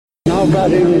Now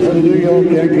batting for the New York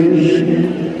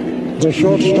Yankees, the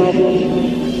shortstop,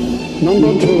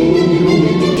 number two.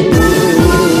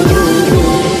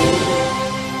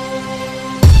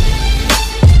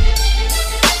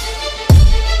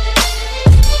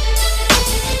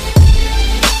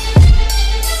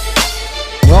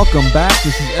 Welcome back.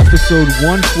 This is episode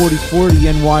 144 of the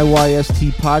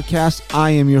NYYST podcast. I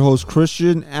am your host,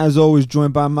 Christian. As always,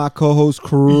 joined by my co-host,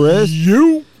 Chris.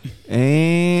 You.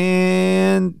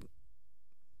 And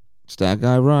Stat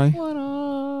Guy, Rye. What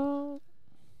up?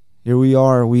 Here we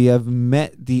are. We have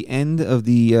met the end of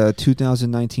the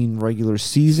 2019 regular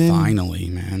season. Finally,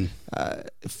 man.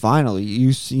 Finally.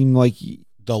 You seem like...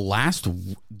 The last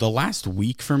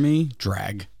week for me,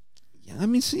 drag. I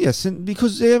mean, so yes,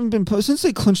 because they haven't been since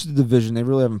they clinched the division. They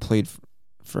really haven't played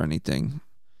for anything,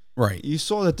 Right? You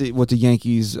saw that what the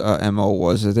Yankees' MO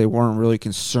was, that they weren't really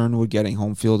concerned with getting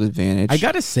home field advantage. I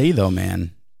gotta say though,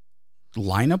 man,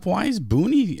 lineup wise,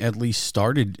 Booney at least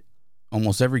started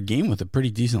almost every game with a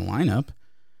pretty decent lineup.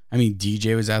 I mean,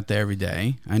 DJ was out there every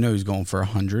day. I know he's going for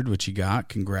 100, which he got.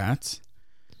 Congrats.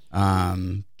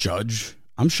 Judge.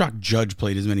 I'm shocked Judge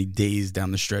played as many days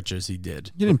down the stretch as he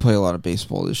did. He didn't play a lot of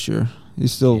baseball this year.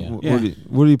 He's still. Yeah.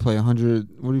 What did he play? 100.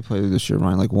 What did he play this year,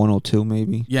 Ryan? Like 102,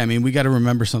 maybe. Yeah, I mean, we got to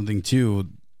remember something too.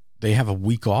 They have a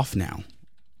week off now.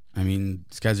 I mean,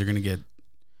 these guys are going to get.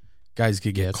 Guys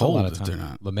could get cold if they're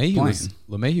not.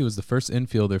 LeMahieu was the first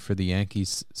infielder for the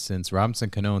Yankees since Robinson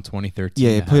Cano in 2013.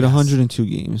 Yeah, he played 102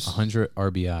 games. 100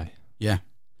 RBI. Yeah.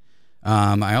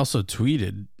 I also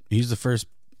tweeted he's the first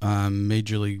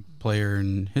major league player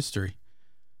in history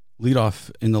in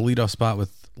the leadoff spot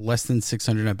with less than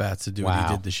 600 at bats to do what he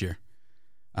did this year.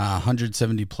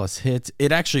 170 plus hits.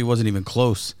 It actually wasn't even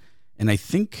close, and I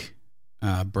think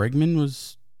Bregman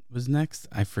was next.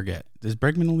 I forget. Is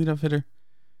Bregman a leadoff hitter?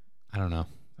 I don't know.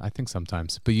 I think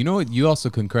sometimes, but you know what? You also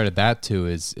can credit that to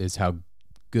is how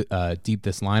good, deep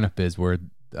this lineup is, where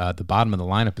the bottom of the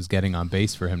lineup is getting on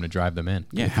base for him to drive them in.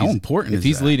 Yeah, how important is that?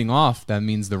 If he's leading off, that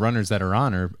means the runners that are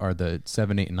on are the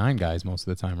 7, 8, and 9 guys most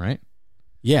of the time, right?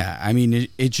 Yeah, I mean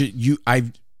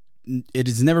it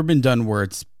has never been done where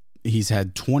he's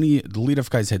had 20. The leadoff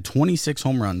guys had 26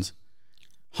 home runs,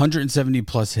 170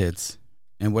 plus hits,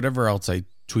 and whatever else I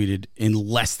tweeted in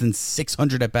less than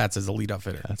 600 at bats as a leadoff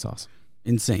hitter. That's awesome,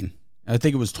 insane. I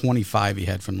think it was 25 he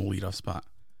had from the leadoff spot.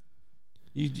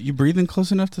 You breathing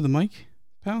close enough to the mic,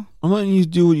 pal? I'm letting you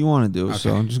do what you want to do,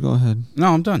 so just go ahead. No,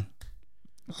 I'm done.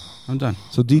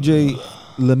 So DJ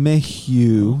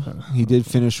LeMahieu, he did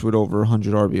finish with over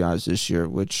 100 RBIs this year,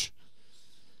 which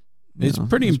it's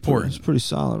pretty important. It's pretty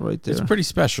solid right there. It's pretty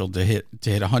special to hit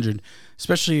 100,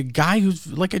 especially a guy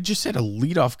who's, like I just said, a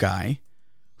leadoff guy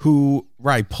who,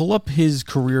 right, pull up his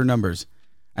career numbers.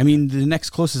 I mean, the next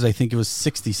closest, I think it was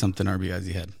 60-something RBIs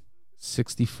he had.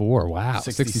 64, wow.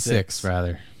 66,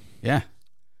 rather. Yeah.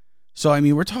 So, I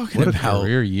mean, we're talking about... What a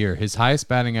career year. His highest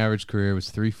batting average career was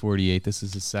 348. This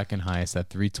is his second highest at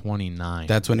 329.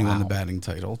 That's when he won the batting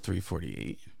title,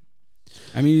 348.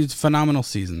 I mean, it's a phenomenal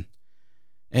season.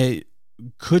 Hey,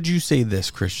 could you say this,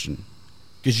 Christian?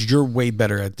 Because you're way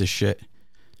better at this shit.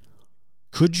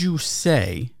 Could you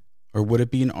say, or would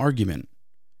it be an argument,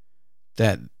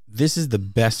 that this is the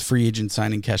best free agent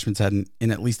signing Cashman's had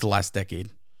in at least the last decade?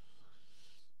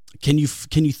 Can you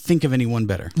think of anyone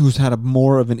better who's had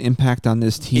more of an impact on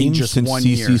this team since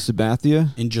CC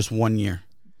Sabathia? In just 1 year.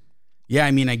 Yeah,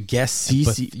 I mean, I guess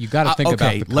CC. You got to think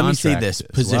about the contract. Let me say this: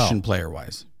 position player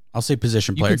wise, I'll say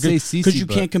position player because you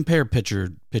can't compare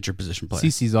pitcher position player.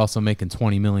 CC's also making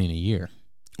 $20 million a year.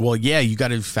 Well, yeah, you got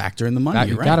to factor in the money.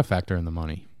 You got to factor in the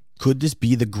money. Could this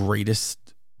be the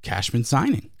greatest Cashman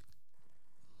signing?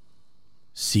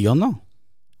 See or no?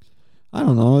 I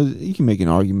don't know. You can make an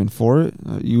argument for it.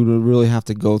 You would really have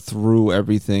to go through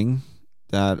everything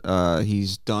that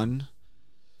he's done.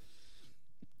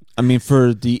 I mean,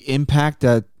 for the impact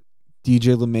that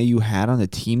DJ LeMahieu had on the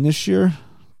team this year,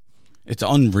 it's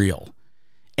unreal.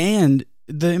 And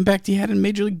the impact he had in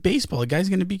Major League Baseball, a guy's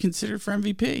going to be considered for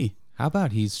MVP. How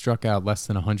about he's struck out less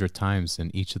than 100 times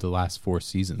in each of the last 4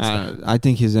 seasons? I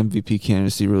think his MVP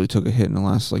candidacy really took a hit in the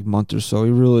last month or so.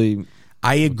 He really...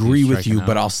 I agree with you,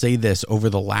 but I'll say this. Over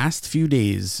the last few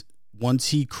days, once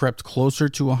he crept closer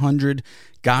to 100,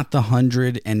 got the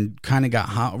 100, and kind of got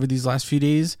hot over these last few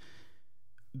days,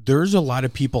 there's a lot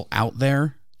of people out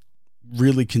there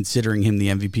really considering him the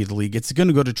MVP of the league. It's going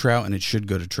to go to Trout, and it should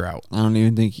go to Trout. I don't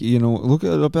even think, look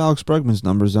up Alex Bregman's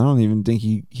numbers. I don't even think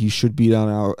he should beat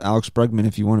out Alex Bregman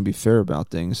if you want to be fair about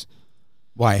things.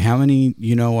 Why? How many,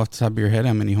 off the top of your head,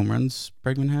 how many home runs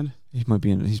Bregman had? He might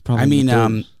be he's probably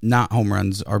not home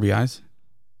runs, RBIs.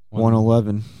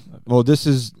 111. 11. Well, this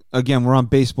is again we're on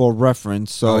Baseball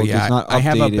Reference, so it's not updated. I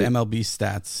have up MLB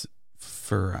stats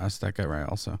for Stat Guy Right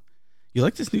also. You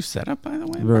like this new setup, by the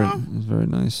way, Very, bro? it's very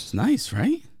nice. It's nice,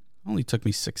 right? Only took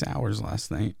me 6 hours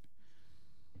last night.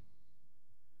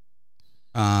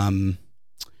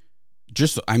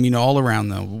 Just, I mean, all around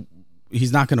though,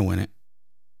 he's not going to win it.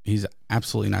 He's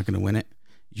absolutely not going to win it.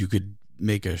 You could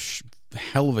make a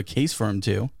hell of a case for him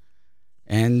too,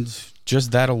 and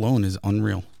just that alone is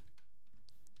unreal.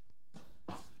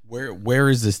 Where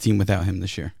is this team without him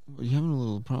this year? Are you having a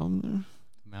little problem there?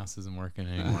 The mouse isn't working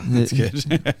anymore. That's good.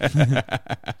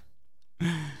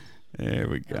 There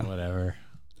we go. Whatever.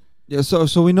 Yeah,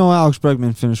 so we know Alex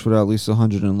Bregman finished with at least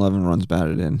 111 runs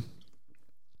batted in.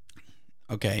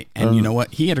 Okay, and you know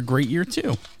what? He had a great year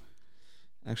too.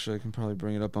 Actually, I can probably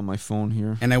bring it up on my phone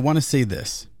here. And I want to say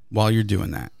this while you're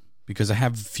doing that, because I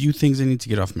have a few things I need to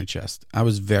get off my chest. I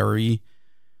was a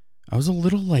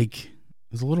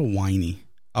little whiny.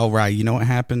 Oh, right. You know what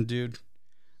happened, dude?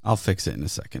 I'll fix it in a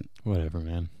second. Whatever,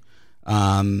 man.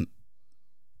 I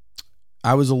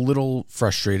was a little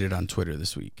frustrated on Twitter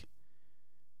this week.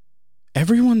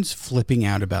 Everyone's flipping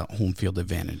out about home field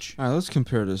advantage. All right, let's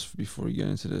compare this before we get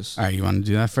into this. All right, you want to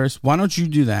do that first? Why don't you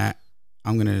do that?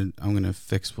 I'm gonna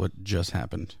fix what just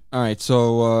happened. All right,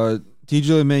 so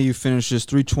DJ LeMahieu finishes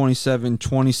 327,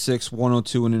 26,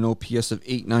 102, and an OPS of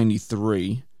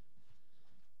 893.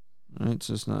 All right,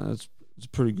 so it's a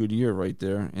pretty good year right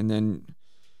there. And then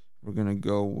we're gonna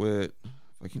go with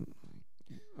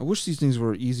I wish these things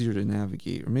were easier to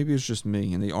navigate, or maybe it's just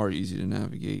me, and they are easy to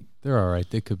navigate. They're all right.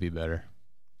 They could be better.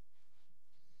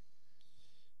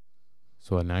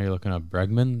 So now you're looking up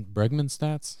Bregman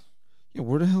stats? Yeah,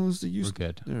 where the hell is the use? We're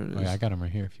good. There it is. Oh, yeah, I got him right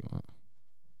here if you want.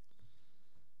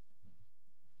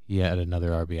 He had another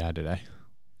RBI today.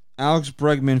 Alex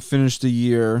Bregman finished the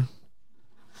year.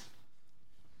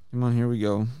 Come on, here we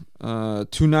go.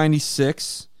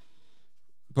 296.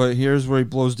 But here's where he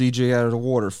blows DJ out of the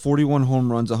water. 41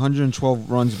 home runs, 112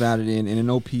 runs batted in, and an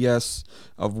OPS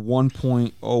of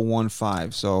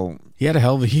 1.015. So He had a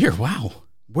hell of a year. Wow.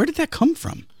 Where did that come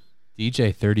from?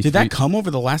 DJ 33. Did that come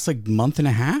over the last month and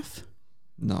a half?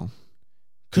 no.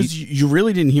 Because you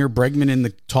really didn't hear Bregman in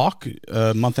the talk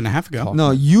a month and a half ago.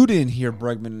 No, you didn't hear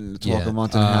Bregman in the talk Yeah. a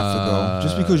month and a half ago.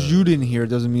 Just because you didn't hear it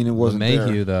doesn't mean it wasn't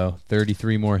Mayhew, there. though,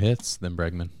 33 more hits than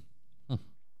Bregman.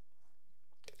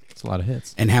 That's a lot of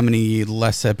hits. And how many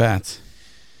less at bats?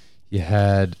 You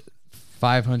had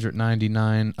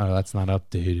 599. Oh, that's not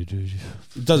updated.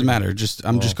 It doesn't matter.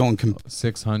 I'm just going.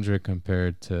 600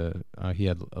 compared to he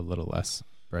had a little less.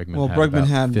 Bregman Well, had Bregman about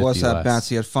had 50 less at less. bats.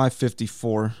 He had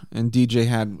 554, and DJ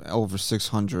had over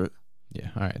 600. Yeah,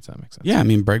 all right, so that makes sense. Yeah, I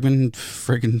mean Bregman,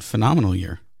 friggin' phenomenal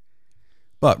year.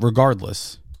 But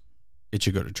regardless, it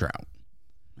should go to Trout.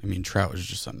 I mean, Trout was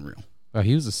just unreal.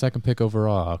 He was the second pick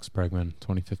overall, Alex Bregman,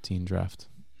 2015 draft.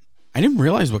 I didn't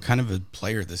realize what kind of a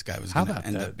player this guy was How going to about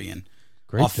end that? up being.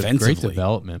 Great Offensively.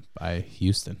 development by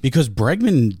Houston. Because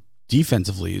Bregman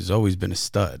defensively has always been a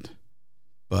stud.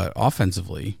 But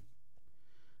offensively,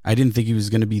 I didn't think he was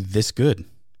going to be this good.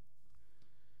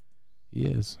 He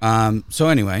is. So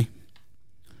anyway,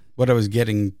 what I was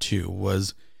getting to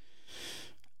was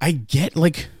I get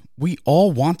we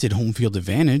all wanted home field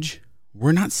advantage.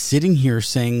 We're not sitting here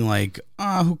saying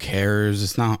who cares?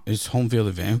 It's home field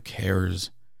advantage. Who cares?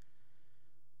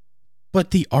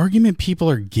 But the argument people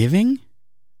are giving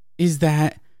is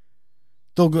that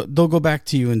they'll go back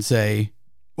to you and say,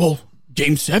 well,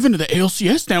 Game 7 of the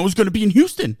ALCS now is going to be in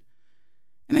Houston.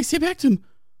 And I say back to him,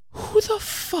 who the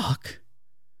fuck?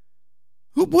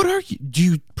 What are you? Do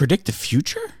you predict the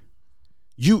future?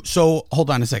 So hold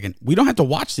on a second. We don't have to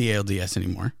watch the ALDS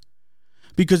anymore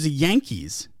because the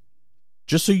Yankees,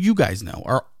 just so you guys know,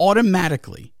 are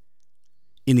automatically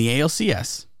in the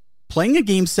ALCS playing a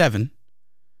Game 7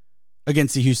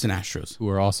 against the Houston Astros. Who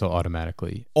are also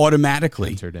automatically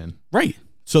entered in. Right.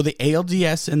 So the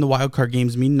ALDS and the wild card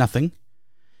games mean nothing.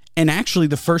 And actually,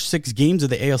 the first 6 games of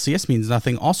the ALCS means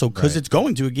nothing also because it's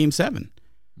going to a Game 7.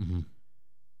 Mm-hmm.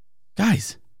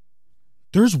 Guys,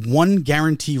 there's one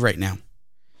guarantee right now.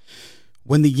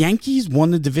 When the Yankees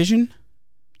won the division,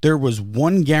 there was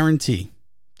one guarantee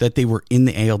that they were in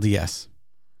the ALDS.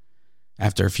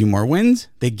 After a few more wins,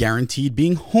 they guaranteed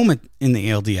being home in the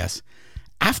ALDS.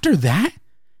 After that,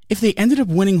 if they ended up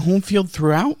winning home field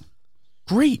throughout,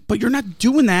 great, but you're not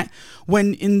doing that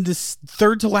when in this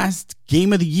third to last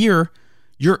game of the year,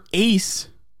 your ace,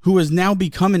 who has now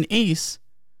become an ace,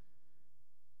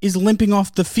 is limping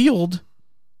off the field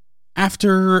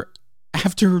after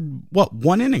what,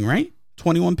 1 inning, right?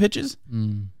 21 pitches?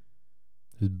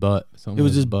 His butt. It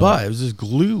was his butt. It was his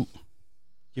glute.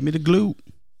 Give me the glute.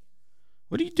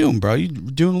 What are you doing, bro? You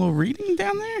doing a little reading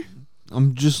down there?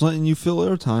 I'm just letting you fill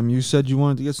airtime. You said you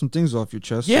wanted to get some things off your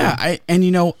chest. Yeah,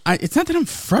 so- it's not that I'm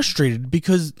frustrated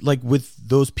because like with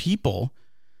those people,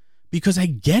 because I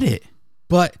get it.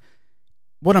 But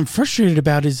what I'm frustrated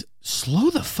about is slow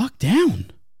the fuck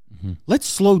down. Let's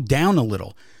slow down a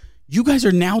little. You guys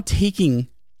are now taking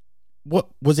what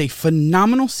was a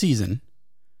phenomenal season,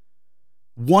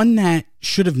 one that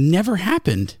should have never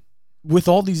happened with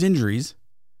all these injuries,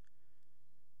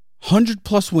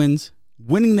 100+ wins,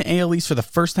 winning the AL East for the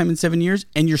first time in 7 years,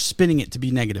 and you're spinning it to be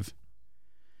negative.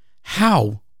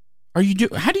 How do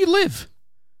you live?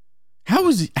 How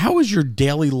is your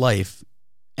daily life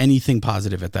anything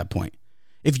positive at that point?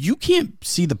 If you can't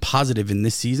see the positive in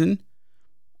this season,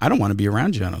 I don't want to be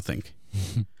around you, I don't think.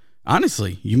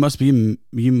 Honestly, you must be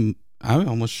I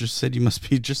almost just said you must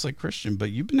be just like Christian,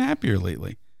 but you've been happier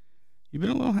lately. You've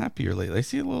been a little happier lately. I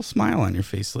see a little smile on your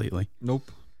face lately. Nope.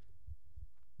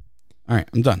 All right,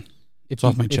 I'm done. It's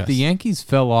off my If chest. the Yankees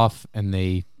fell off and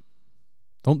they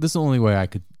don't, this is the only way I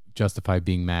could justify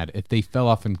being mad. If they fell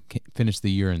off and finished the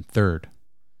year in third,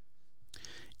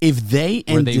 If they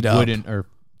where they ended up wouldn't or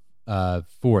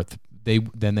fourth, they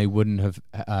wouldn't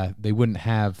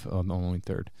have only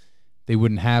third. They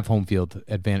wouldn't have home field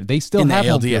advantage. They still In the have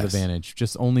home field ALDS. advantage,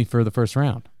 just only for the first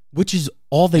round. which is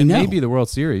all they And know. maybe the World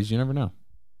Series. You never know.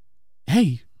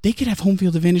 Hey, they could have home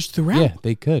field advantage throughout. Yeah,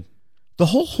 they could. The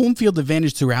whole home field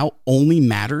advantage throughout only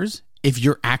matters if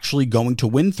you're actually going to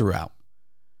win throughout.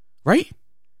 Right?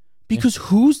 Because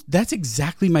that's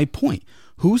exactly my point.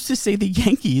 Who's to say the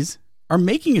Yankees are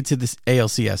making it to this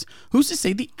ALCS? Who's to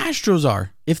say the Astros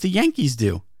are if the Yankees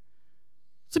do?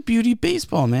 It's the beauty of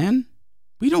baseball, man.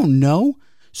 We don't know.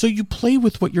 So you play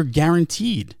with what you're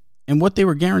guaranteed. And what they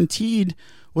were guaranteed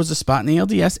was a spot in the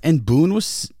ALDS. And Boone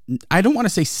was, I don't want to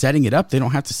say setting it up. They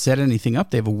don't have to set anything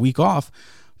up. They have a week off.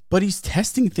 But he's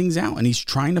testing things out and he's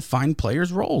trying to find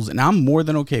players' roles. And I'm more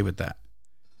than okay with that.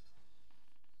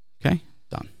 Okay?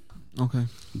 Done. Okay.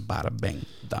 Bada bang.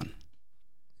 Done.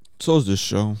 So's this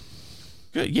show.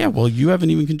 Good. Yeah, well, you haven't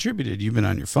even contributed. You've been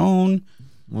on your phone.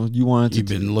 Well, you wanted to. You've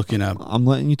been looking up. I'm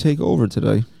letting you take over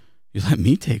today. You let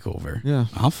me take over. Yeah.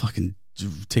 I'll fucking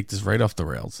take this right off the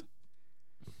rails.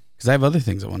 Because I have other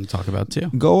things I want to talk about too.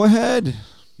 Go ahead.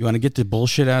 You want to get the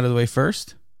bullshit out of the way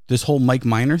first? This whole Mike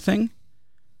Minor thing,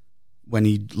 when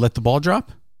he let the ball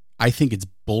drop, I think it's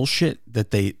bullshit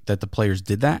that the players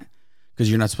did that because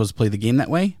you're not supposed to play the game that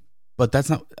way. But that's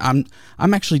not. I'm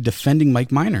actually defending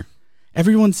Mike Minor.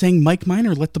 Everyone's saying Mike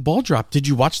Minor let the ball drop. Did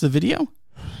you watch the video?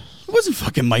 It wasn't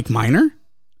fucking Mike Minor.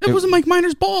 It wasn't Mike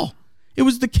Minor's ball. It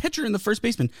was the catcher and the first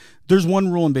baseman. There's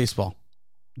one rule in baseball: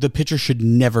 the pitcher should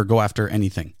never go after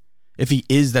anything. If he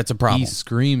is, that's a problem. He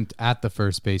screamed at the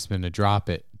first baseman to drop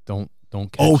it. Don't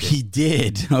catch Oh, it. he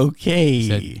did. Okay. He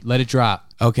said, let it drop.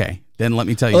 Okay. Then let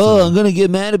me tell you Oh, I'm something. gonna get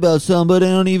mad about something, but I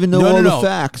don't even know No, all no, the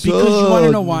facts. because you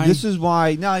wanna know why. This is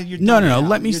why. No, you're No, done no, no, now.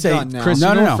 let me You're say, done now. Chris, No,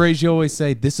 you know no, what no. phrase you always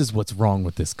say? This is what's wrong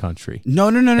with this country.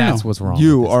 No. That's what's wrong.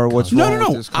 You with this are what's country. wrong. No.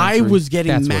 with this I country. was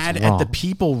getting That's what's mad at the wrong.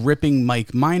 people ripping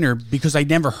Mike Minor because I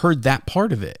never heard that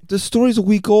part of it. The story's a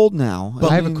week old now.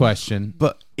 I have a mean, question.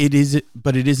 But it is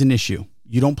an issue.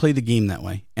 You don't play the game that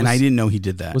way. And I didn't know he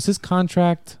did that. Was his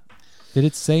contract? Did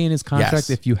it say in his contract Yes.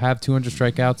 if you have 200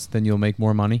 strikeouts, then you'll make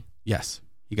more money? Yes.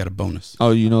 He got a bonus.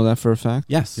 Oh, you know that for a fact?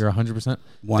 Yes. You're 100%.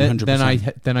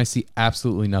 100%. Then I see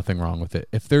absolutely nothing wrong with it.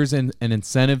 If there's an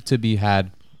incentive to be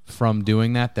had from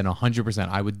doing that, then 100%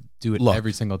 I would do it Look.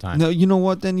 every single time. No, you know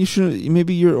what? Then you should.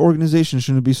 Maybe your organization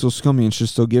shouldn't be so scummy and should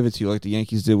still give it to you like the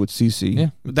Yankees did with CC. Yeah.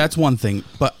 That's one thing.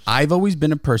 But I've always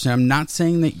been a person. I'm not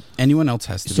saying that anyone else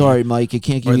has to be. Sorry, Mike. I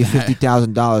can't give Or you that-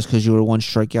 $50,000 because you were one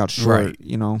strikeout short. Right.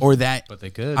 You know. Or that. But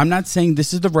they could. I'm not saying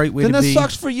this is the right way Then to that be.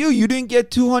 sucks for you. You didn't get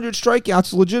 200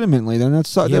 strikeouts legitimately. Then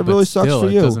that Yeah, that but really sucks still, for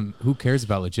it you. doesn't- Who cares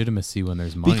about legitimacy when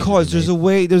there's money? to Because be there's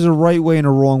made? there's a right way and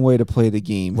a wrong way to play the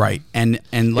game. Right. And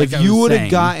like If you would have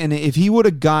gotten. if he would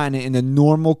have gotten it in the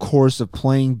normal course of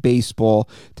playing baseball,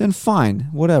 then fine,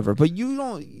 whatever. But you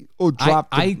don't drop.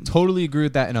 I totally agree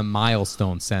with that in a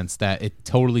milestone sense. That it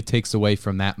totally takes away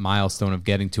from that milestone of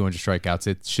getting 200 strikeouts.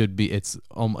 It should be. It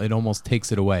almost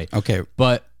takes it away. Okay.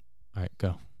 But All right,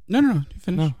 go. No. You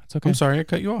finish. No, it's okay. I'm sorry I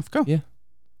cut you off. Go. Yeah,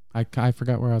 I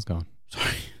forgot where I was going.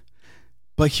 Sorry.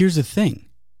 But here's the thing.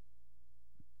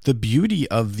 The beauty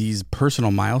of these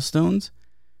personal milestones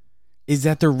is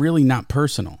that they're really not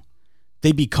personal.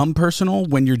 They become personal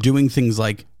when you're doing things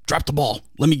like drop the ball.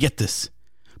 Let me get this.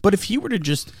 But if he were to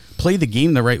just play the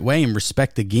game the right way and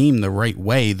respect the game the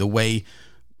way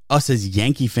us as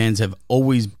Yankee fans have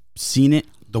always seen it,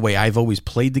 the way I've always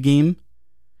played the game,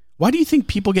 why do you think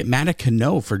people get mad at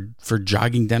Cano for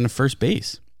jogging down to first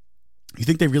base? You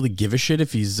think they really give a shit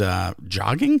if he's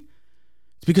jogging?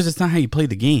 It's because it's not how you play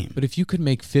the game. But if you could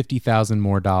make $50,000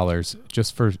 more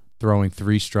just for throwing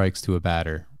 3 strikes to a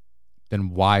batter,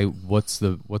 then why? What's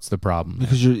the problem?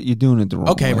 Because you're doing it the wrong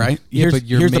Okay, way. right? Yeah,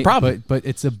 Here's the problem. But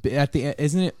it's at the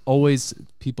isn't it always?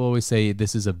 People always say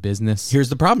this is a business. Here's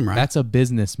the problem, right? That's a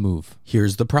business move.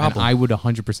 Here's the And problem. I would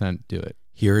 100% do it.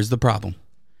 Here is the problem.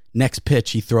 Next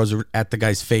pitch, he throws it at the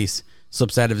guy's face,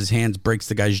 slips out of his hands, breaks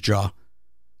the guy's jaw.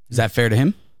 Is that fair to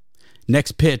him?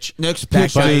 Next pitch. Next that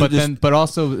pitch, guy- But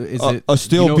also, is it a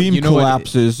steel beam you know what-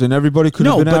 collapses and everybody could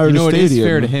No, have been but out of You the know what stadium. is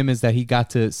fair to him is that he got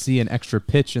to see an extra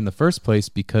pitch in the first place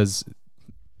because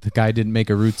the guy didn't make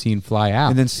a routine fly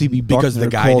out. And then CB Because the Buckner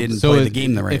guy called- didn't play the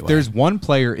game the right if way. there's one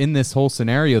player in this whole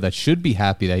scenario that should be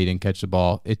happy that he didn't catch the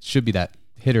ball, it should be that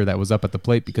hitter that was up at the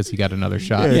plate because he got another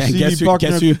shot. Yeah, Yeah, and CB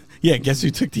Buckner- guess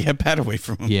who took the at-bat away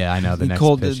from him? Yeah, I know. The He next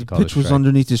called pitch, the he called pitch a was strike.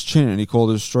 underneath his chin, and he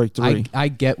called it a strike 3. I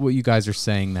get what you guys are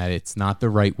saying, that it's not the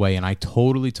right way, and I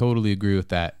totally agree with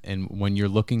that. And when you're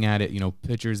looking at it,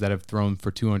 pitchers that have thrown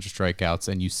for 200 strikeouts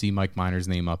and you see Mike Minor's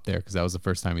name up there because that was the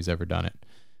first time he's ever done it,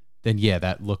 then yeah,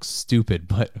 that looks stupid.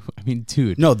 But I mean,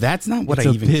 dude, No, that's not what I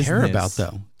It's a even care business. about,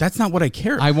 though. That's not what I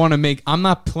care about. I want to make. I'm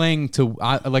not playing to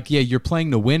you're playing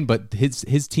to win, but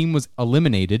his team was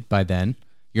eliminated by then.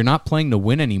 You're not playing to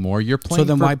win anymore. You're playing. So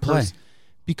then for why play?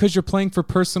 Because you're playing for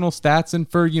personal stats and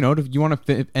for you want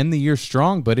to end the year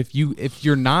strong. But if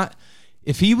you're not.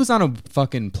 If he was on a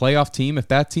fucking playoff team, if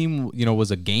that team,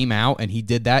 was a game out and he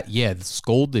did that, yeah,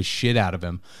 scold the shit out of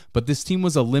him. But this team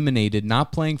was eliminated,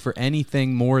 not playing for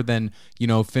anything more than,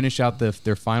 finish out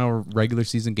their final regular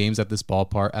season games at their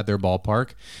ballpark.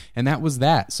 And that was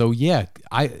that. So yeah,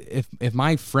 if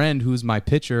my friend who's my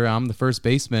pitcher, I'm the first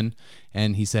baseman,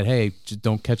 and he said, "Hey, just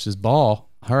don't catch this ball."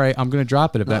 All right, I'm going to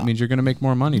drop it if that means you're going to make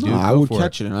more money, dude. No, I Go would for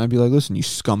catch it, and I'd be like, "Listen, you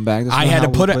scumbag!" That's I not had how a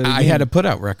we play the I game." had a put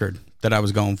out record that I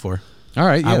was going for. All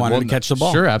right, yeah, I wanted to catch the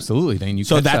ball. Sure, absolutely. Then you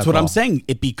So catch that's that what I'm ball. saying.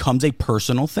 It becomes a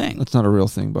personal thing. That's not a real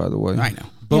thing, by the way. I know.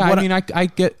 But Yeah, what I mean,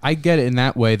 I get it in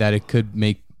that way that it could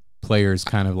make players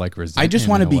kind of like resent. I just him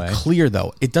want to in a be way. clear,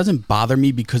 though. It doesn't bother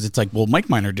me because it's like, well, Mike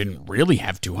Minor didn't really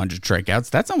have 200 strikeouts.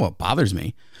 That's not what bothers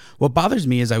me. What bothers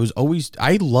me is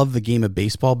I love the game of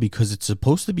baseball because it's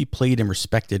supposed to be played and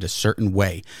respected a certain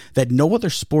way that no other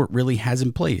sport really has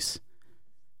in place.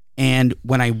 And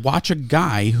when I watch a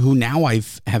guy who now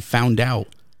have found out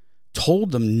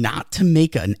told them not to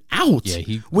make an out,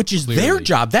 Yeah, which is their clearly-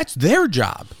 job. That's their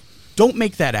job. Don't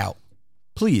make that out.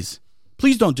 Please.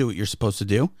 Please don't do what you're supposed to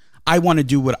do. I want to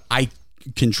do what I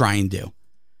can try and do.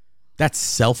 That's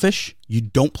selfish. You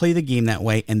don't play the game that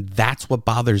way, and that's what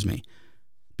bothers me.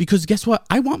 Because guess what?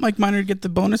 I want Mike Minor to get the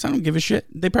bonus. I don't give a shit.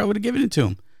 They probably would have given it to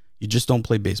him. You just don't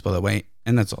play baseball that way,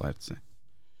 and that's all I have to say.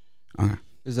 Okay.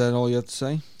 Is that all you have to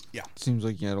say? Yeah. Seems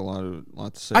like you had a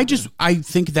lot to say. I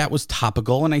think that was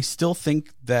topical, and I still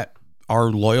think that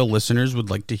our loyal listeners would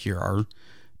like to hear our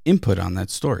input on that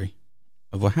story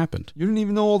of what happened. You didn't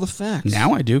even know all the facts.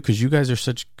 Now I do, because you guys are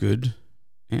such good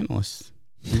analysts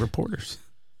and reporters.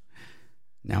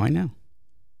 Now I know.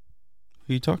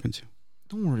 Who are you talking to?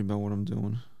 Don't worry about what I'm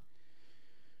doing.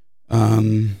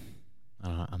 Um.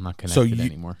 I'm not So connected you-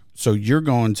 anymore. So you're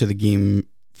going to the game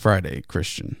Friday,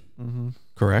 Christian, Mm-hmm.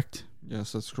 correct?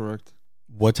 Yes, that's correct.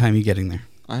 What time are you getting there?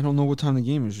 I don't know what time the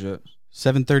game is yet.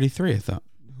 7:33, I thought.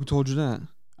 Who told you that?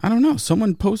 I don't know.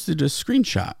 Someone posted a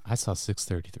screenshot. I saw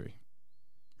 6:33.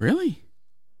 Really?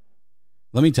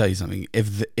 Let me tell you something.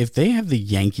 If they have the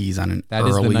Yankees on an That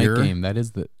is the earlier night game. That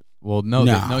is the no. No.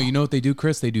 No, you know what they do,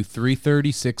 Chris? They do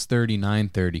 3:30, 6:30,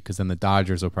 9:30, because then the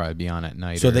Dodgers will probably be on at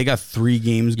night. so or- they got 3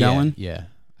 games going. Yeah.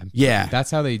 Yeah.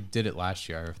 That's how they did it last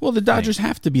year. Well, the Dodgers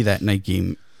have to be that night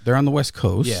game. They're on the West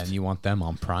Coast. Yeah, and you want them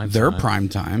on prime. They're time. prime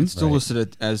time. Still Right.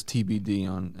 listed as TBD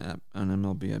on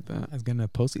MLB at bat. Is gonna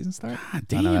postseason start? God Oh,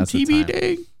 damn, no, that's the time.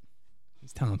 TBD.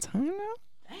 He's telling time now.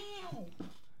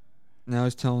 Now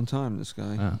he's telling time, this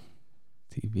guy. Oh.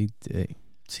 TBD,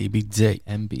 TBD.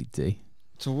 MBD.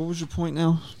 So what was your point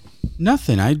now?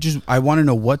 Nothing. I want to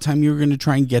know what time you were going to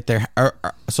try and get there.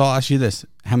 So I'll ask you this: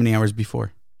 how many hours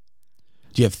before?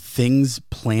 Do you have things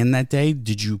planned that day?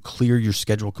 Did you clear your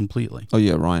schedule completely? Oh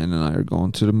yeah, Ryan and I are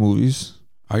going to the movies,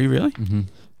 Are you really? Mm-hmm.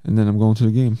 and then I'm going to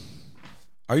the game.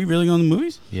 Are you really going to the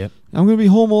movies? Yep. I'm gonna be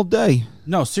home all day.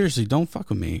 No, seriously, don't fuck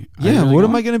with me. Are you Yeah, really what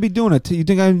am going? I gonna be doing? You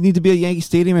think I need to be at Yankee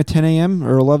Stadium at 10 a.m.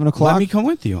 or 11 o'clock? Let me come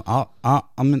with you.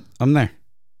 I'm there.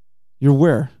 You're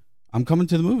where? I'm coming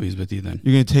to the movies with you then.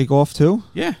 You're gonna take off too?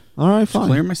 Yeah. All right, Just fine.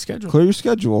 clear my schedule. Clear your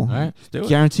schedule. All right. Let's do it.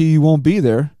 Guarantee you won't be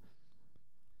there.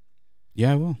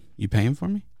 Yeah, I will. You paying for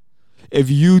me? If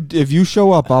you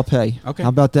show up, I'll pay. Okay. How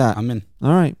about that? I'm in.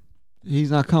 All right.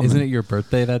 He's not coming. Isn't it your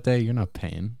birthday that day? You're not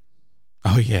paying.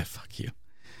 Oh yeah, fuck you.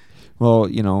 Well,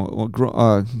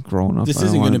 growing up, This I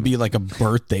isn't wanted- going to be like a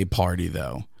birthday party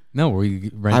though. No, we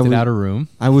rented out a room.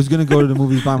 I was gonna go to the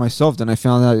movies by myself. Then I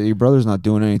found out that your brother's not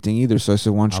doing anything either. So I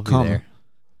said, "Why don't you I'll be come?" there.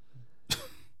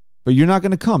 But you're not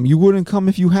gonna come. You wouldn't come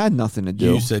if you had nothing to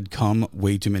do. You said come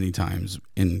way too many times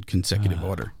in consecutive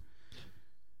order.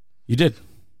 You did.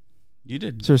 You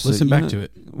did. Seriously, Listen you back know- to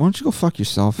it. Why don't you go fuck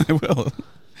yourself? I will.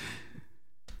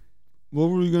 What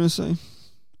were you gonna say?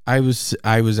 I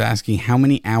was asking how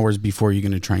many hours before you're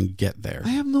going to try and get there. I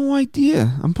have no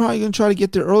idea. I'm probably gonna try to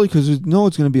get there early because I know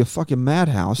it's gonna be a fucking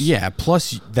madhouse. Yeah,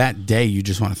 plus that day you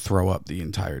just want to throw up the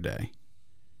entire day.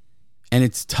 And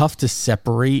it's tough to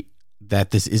separate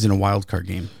that this isn't a wild card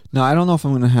game. Now I don't know if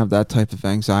I'm gonna have that type of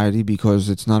anxiety because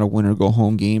it's not a win or go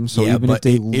home game. So Yeah, even but if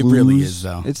they it lose, really is,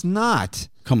 though. It's not.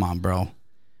 Come on, bro.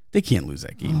 They can't lose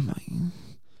that game. Oh my.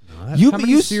 How You many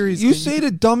you series you can say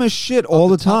the dumbest shit all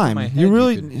the the top of time. my head, You you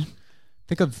really. could-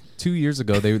 Think of 2 years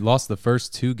ago, they lost the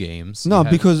first 2 games. No, You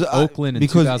had because Oakland in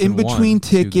because in 2001, between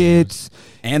 2 games. tickets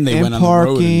And they and went on the road and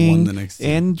won parking the next team.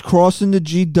 and crossing the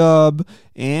G Dub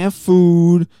and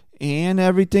food and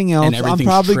everything else, everything's I'm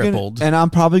probably tripled.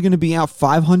 gonna be out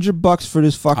 $500 for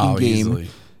this fucking game. Easily.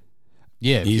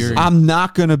 Yeah, if Easy. you're, I'm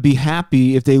not gonna be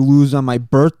happy if they lose on my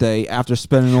birthday after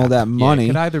spending all that yeah, money. it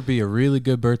could either be a really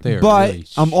good birthday or But a really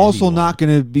I'm also shitty not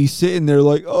gonna be sitting there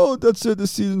like, oh, that's it, the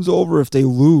season's over if they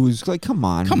lose. Like, come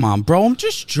on, Come on, bro. I'm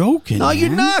just joking. No, you're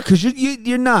man. not, because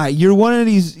you're not. You're one of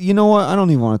these. You know what? I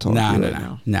don't even want to talk Nah, to you no, right no,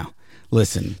 now. no.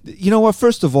 Listen, You know what?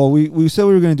 First of all, we said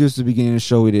we were going to do this at the beginning of the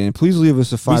show. We didn't. Please leave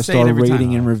us a say it 5-star every time.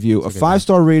 rating and review. A It's a good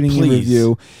 5-star rating and Please.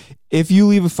 review. If you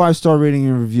leave a 5-star rating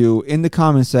and review in the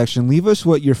comment section, leave us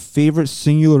what your favorite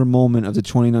singular moment of the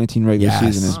 2019 regular Yes.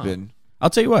 season has been. I'll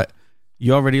tell you what.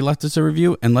 You already left us a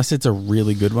review. Unless it's a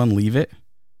really good one, leave it,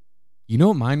 You know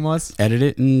what mine was? edit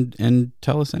it, and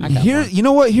tell us anything. Here, you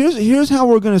know what? Here's how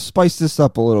we're going to spice this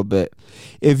up a little bit.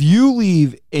 If you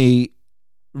leave a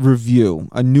review,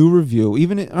 a new review,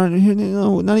 even or,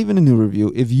 no, not even a new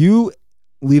review. If you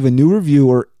leave a new review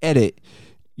or edit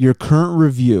your current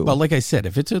review, But like I said,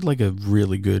 if it's like a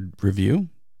really good review,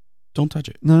 don't touch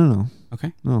it. no,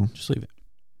 Okay, no, just leave it.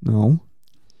 no.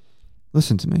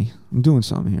 Listen to me. I'm doing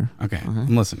something here. Okay,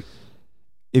 I'm listening.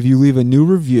 If you leave a new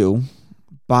review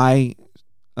by,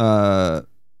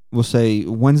 we'll say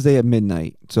Wednesday at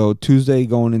midnight. So Tuesday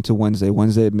going into Wednesday.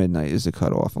 Wednesday at midnight is the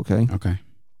cutoff. Okay. Okay.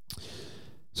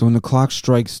 So when the clock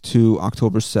strikes to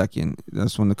October 2nd,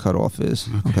 that's when the cutoff is.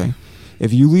 Okay. Okay.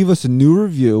 If you leave us a new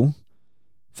review,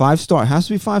 5-star, it has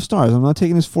to be 5 stars. I'm not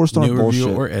taking this 4-star New bullshit.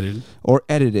 review or edited. Or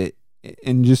edit it.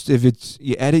 And just if it's,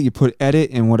 you edit, you put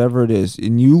edit and whatever it is.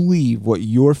 And you leave what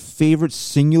your favorite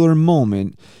singular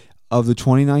moment of the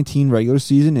 2019 regular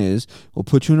season is. We'll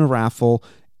put you in a raffle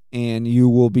and you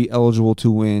will be eligible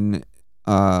to win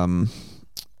a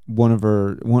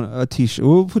t-shirt.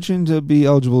 We'll put you in to be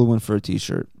eligible to win for a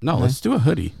t-shirt. No, Okay? let's do a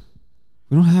hoodie.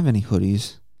 We don't have any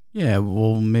hoodies. Yeah,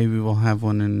 well, maybe we'll have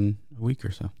one in a week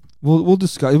or so. We'll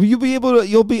discuss.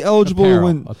 You'll be eligible to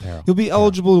win. Apparel. You'll be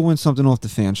eligible to win something off the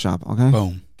fan shop. Okay.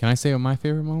 Boom. Can I say what my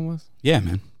favorite moment was? Yeah,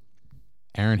 man.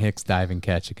 Aaron Hicks diving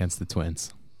catch against the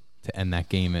Twins to end that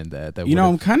game, and that You know,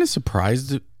 I'm would've- kind of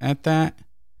surprised at that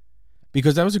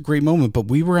because that was a great moment, but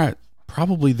we were at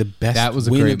probably the best that was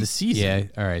a win great of the season. Yeah,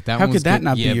 all right. That How one was could that good.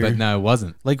 not be Yeah, your- but no, it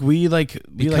wasn't. Like we high that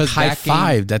game-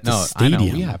 fived at the no, stadium. I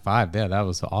know, we high fived. Yeah, that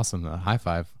was awesome. The high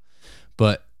five.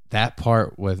 But that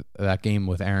part with that game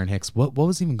with Aaron Hicks, what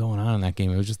was even going on in that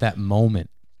game? It was just that moment.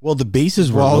 Well, the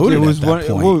bases were Well, loaded it was at that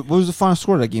point. what was the final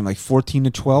score of that game? Like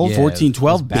 14-12. Yeah, 14-12, it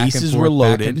was back and bases forth, were back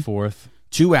loaded. and forth.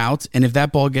 2 outs, and if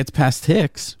that ball gets past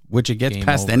Hicks, which it gets Game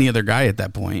past over. any other guy at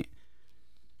that point,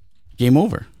 game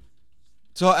over.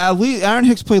 So at least Aaron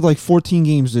Hicks played like 14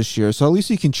 games this year. So at least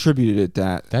he contributed at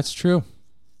that. That's true.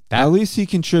 At least he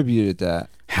contributed that.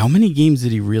 How many games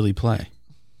did he really play?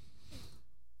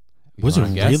 You Was it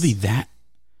wanna guess? really that?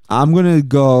 I'm gonna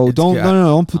go. It's Don't got-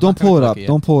 no, I'm don't not pull gonna it up. click it.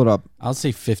 Don't pull it up. I'll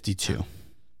say 52.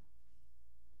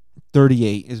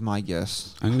 38 is my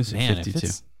guess. I'm going to say Man, if 52.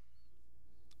 it's-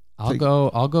 I'll Take-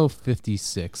 go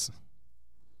 56.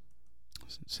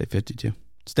 Say 52.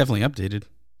 It's definitely updated.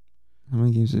 How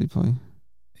many games did he play?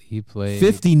 He played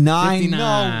 59. 59.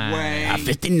 No way.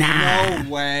 59. No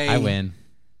way. I win.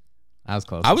 I was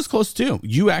close. I was close too.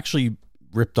 You actually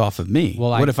ripped off of me. Well,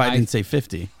 what I- if I I- didn't say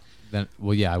 50? Then,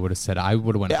 well, yeah, I would have said I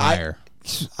would have went Yeah, I- higher.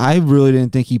 I really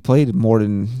didn't think he played more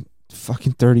than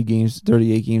fucking 30 games,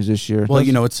 38 games this year. Well,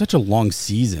 you know, it's such a long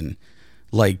season.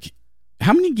 Like,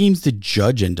 how many games did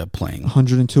Judge end up playing?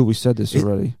 102. We said this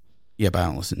already. Yeah, but I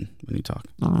don't listen when you talk.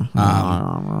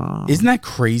 Uh, Isn't that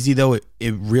crazy though?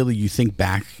 It really, you think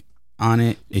back on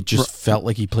it. It just felt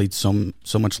like he played so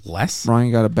much less.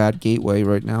 Ryan got a bad gateway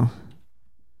right now.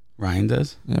 Ryan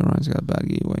does? Yeah, Ryan's got a bad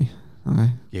gateway.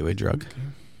 Okay. Gateway drug.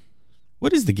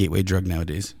 What is the gateway drug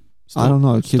nowadays? I don't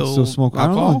know. Kids still smoke. I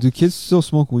don't know. alcohol? Do kids still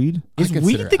smoke weed? I Is weed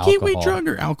consider the gateway alcohol. drug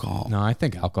or alcohol? No, I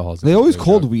think alcohol is. They always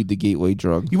called drug. weed the gateway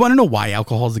drug. You want to know why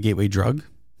alcohol is the gateway drug?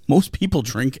 Most people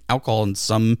drink alcohol in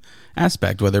some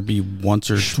aspect, whether it be once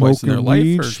or twice in their life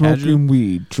weed, or smoking casual.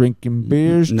 weed, drinking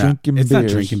beers, No, drinking it's beers. not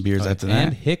drinking beers after that.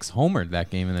 And Hicks homered that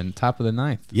game in the top of the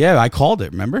ninth. Yeah, I called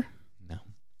it. Remember? No.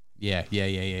 Yeah.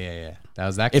 That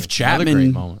was that game. If Chapman, Another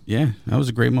great moment. yeah, that was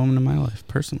a great moment in my life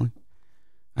personally.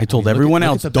 I told I mean, everyone look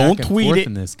else, at the don't back and tweet forth it.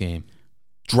 in this game.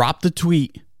 Drop the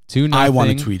tweet. 2-0. I want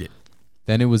to tweet it.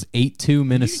 Then it was 8-2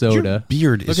 Minnesota. Your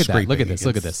beard is Look at that. scraping Look at this.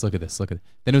 Look at against- this. Look at this. Look at it.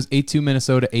 Then it was 8-2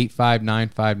 Minnesota, 8-5,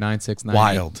 9-5, 9-6, 9-8,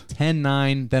 Wild.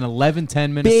 10-9, then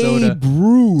 11-10 Minnesota, Babe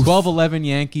Ruth. 12-11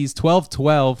 Yankees,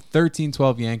 12-12,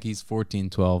 13-12 Yankees,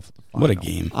 14-12. What a final.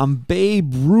 game. I'm Babe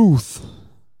Ruth.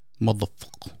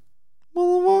 Motherfucker.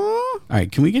 All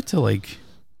right, can we get to like,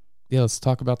 Yeah, let's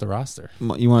talk about the roster.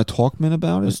 You want to talk, man,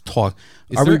 about let's it? talk.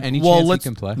 Is there any chance he let's,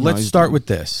 can play? No, Let's he's start done. with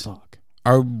this. Fuck.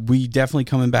 Are we definitely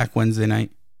coming back Wednesday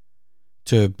night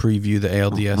to preview the I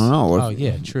ALDS? don't know. What Oh if,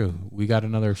 yeah, true. We got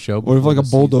another show. what if before like a the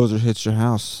season- bulldozer hits your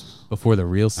house? before the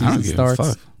real I don't season give a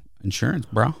starts? fuck. Insurance,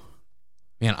 bro.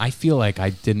 Man, I feel like I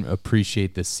didn't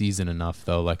appreciate this season enough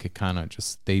though. Like it kind of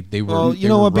just they were Well, they you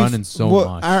know were what? running so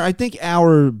much. I think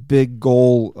our big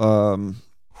goal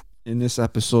in this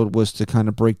episode was to kind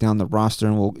of break down the roster,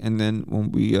 and then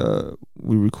when we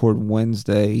record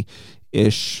Wednesday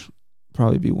ish,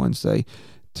 probably be Wednesday,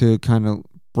 to kind of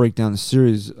break down the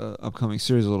series, upcoming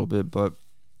series a little bit. But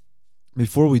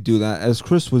before we do that, as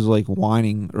Chris was like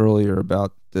whining earlier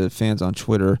about the fans on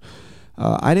Twitter,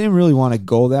 I didn't really want to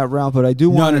go that route, but I do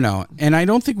want. No. And I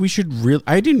don't think we should really.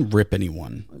 I didn't rip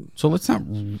anyone, so let's not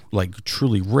like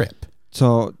truly rip.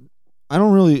 So I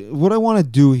don't really. What I want to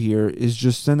do here is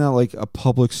just send out like a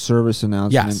public service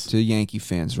announcement Yes. to Yankee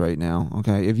fans right now.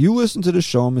 Okay, if you listen to the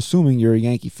show, I'm assuming you're a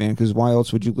Yankee fan, because why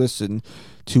else would you listen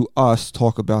to us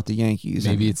talk about the Yankees?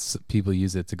 Maybe And it's people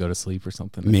use it to go to sleep or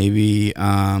something. Maybe.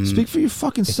 speak for your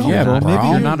fucking self, yeah, bro. bro. Maybe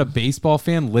You're you're not a baseball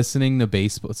fan listening to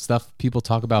baseball stuff people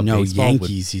talk about no baseball.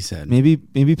 Yankees. He said. maybe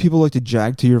people like to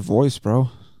jag to your voice, bro.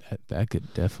 That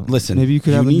could definitely Listen, Maybe you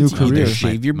could have a need new to either career.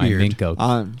 shave your my beard,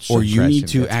 Minko. or you need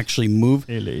to impression. actually move.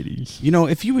 Hey, ladies. You know,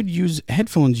 if you would use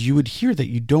headphones, you would hear that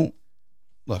you don't.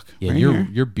 Look, Yeah, right your here.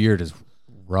 your beard is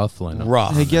ruffling.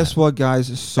 rough. Hey, guess what, guys?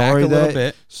 Sorry a little that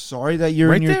bit. sorry that you're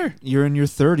Right in your there. you're in your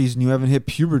 30s and you haven't hit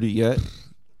puberty yet.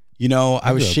 You know,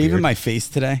 I was grow a shaving beard. my face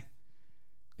today,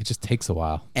 It just takes a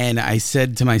while. and I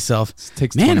said to myself, It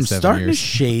takes "Man, I'm 27 starting years. to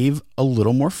shave a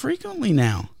little more frequently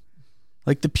now.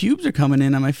 Like the pubes are coming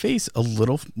in on my face a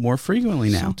little more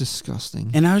frequently So now."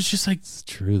 disgusting. And I was just like, It's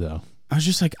true though.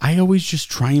 I always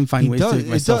just try and find ways to make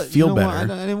myself feel you know what?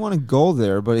 better. I didn't want to go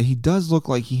there, but he does look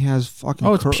like he has fucking.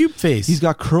 Oh, it's pube face. He's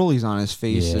got curlies on his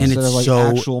face Yeah. and instead it's of like so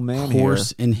actual man hair.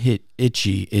 coarse and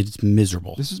itchy. It's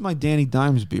miserable. This is my Danny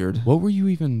Dimes beard. What were you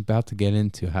even about to get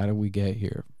into? How did we get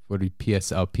here? What did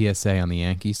PSA on the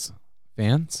Yankees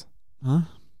fans? Huh?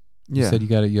 You Yeah. said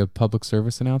you have public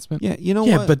service announcement. Yeah. You know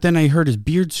Yeah, what? but then I heard his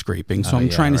beard scraping, so Oh, I'm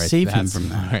yeah, trying to right. save him That's- from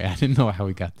that. all right, I didn't know how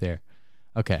we got there.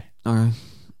 Okay. Okay.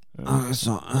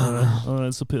 So,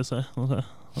 Alright, så PSA. Okay.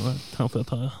 Alright, tak for at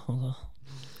tage. Okay.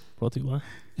 Brought to you by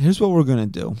here's what we're gonna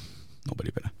do.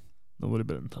 Nobody better. nobody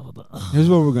better than tak for that. Here's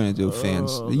what we're gonna do,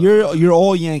 fans. You're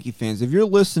all Yankee fans. If you're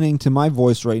listening to my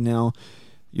voice right now,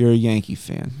 you're a Yankee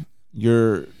fan.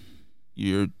 You're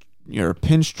a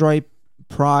pinstripe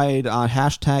pride on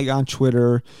hashtag on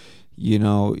Twitter. You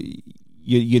know,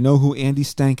 you know who Andy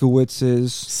Stankiewicz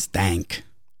is. Stank.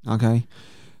 Okay.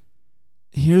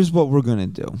 Here's what we're gonna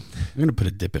do. I'm gonna put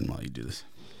a dip in while you do this.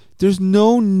 There's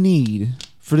no need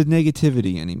for the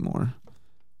negativity anymore.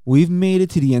 We've made it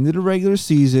to the end of the regular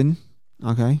season.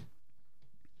 Okay.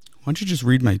 Why don't you just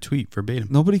read my tweet verbatim?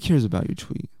 Nobody cares about your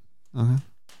tweet. Okay.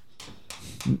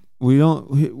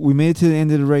 We made it to the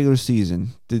end of the regular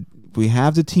season. We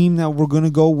have the team that we're going to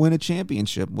go win a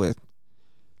championship with.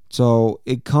 So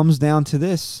it comes down to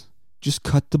this. Just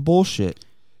cut the bullshit.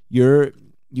 You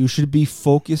should be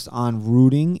focused on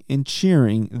rooting and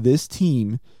cheering this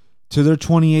team to their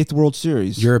 28th World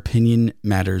Series. Your opinion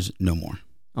matters no more.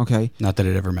 Okay. Not that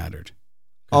it ever mattered.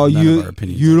 Oh, None of you our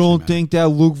opinions you actually don't matter. think that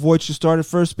Luke Voigt should start at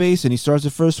first base, and he starts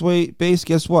at first base?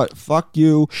 Guess what? Fuck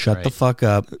you. Shut Right. the fuck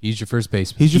up. He's your first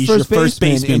baseman. He's your He's first your first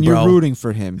baseman, baseman, and you're bro. rooting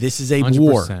for him. This is a 100%.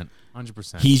 war.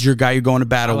 100%. He's your guy you're going to I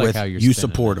battle like with. how you're You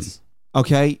spinning support him. this.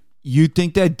 Okay, you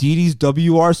think that Didi's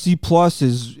WRC plus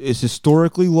is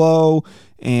historically low,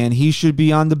 and he should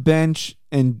be on the bench,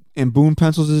 and Boone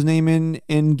pencils his name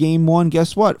in game one,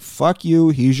 guess what? Fuck you.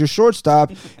 He's your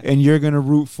shortstop, and you're going to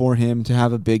root for him to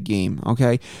have a big game,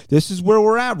 okay? This is where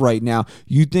we're at right now.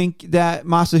 You think that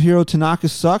Masahiro Tanaka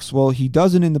sucks? Well, he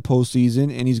doesn't in the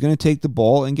postseason, and he's going to take the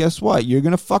ball, and guess what? You're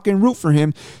going to fucking root for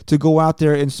him to go out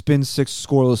there and spin 6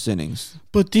 scoreless innings.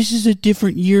 But this is a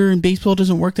different year, and baseball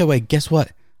doesn't work that way. Guess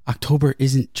what? October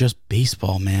isn't just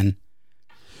baseball, man.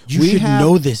 You should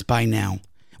know this by now.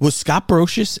 Was Scott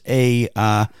Brocious a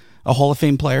Hall of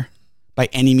Fame player by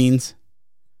any means?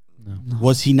 No.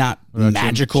 Was he not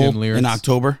magical Jim Leyritz? in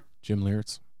October? Jim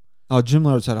Leyritz. Oh, Jim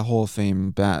Leyritz had a Hall of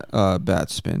Fame bat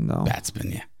spin, though. Bat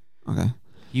spin, yeah. Okay.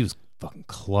 He was fucking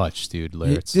clutch, dude.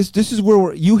 Leyritz. This is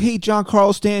where you hate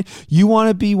Giancarlo Stanton. You want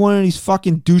to be one of these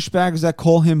fucking douchebags that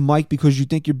call him Mike because you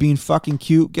think you're being fucking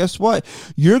cute. Guess what?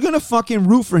 You're gonna fucking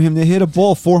root for him to hit a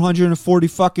ball 440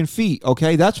 fucking feet.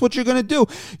 Okay, that's what you're gonna do.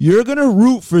 You're gonna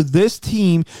root for this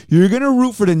team. You're gonna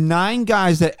root for the 9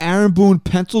 guys that Aaron Boone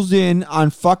pencils in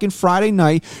on fucking Friday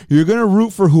night. You're gonna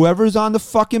root for whoever's on the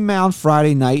fucking mound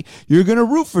Friday night. You're gonna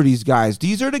root for these guys.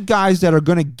 These are the guys that are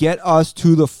gonna get us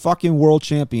to the fucking world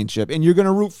championship, and you're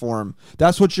gonna root for them.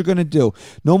 That's what you're gonna do.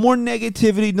 No more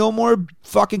negativity. No more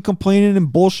fucking complaining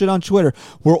and bullshit on Twitter.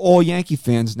 We're all Yankee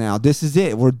fans now. This is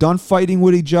it. We're done fighting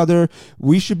with each other.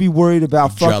 We should be worried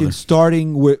about fucking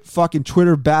starting with fucking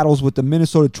Twitter battles with the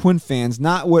Minnesota Twin fans,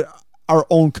 not with our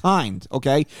own kind,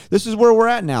 okay? This is where we're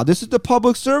at now. This is the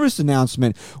public service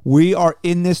announcement. We are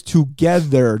in this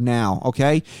together now,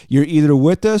 okay? You're either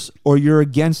with us or you're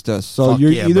against us. So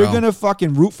you're either going to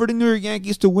fucking root for the New York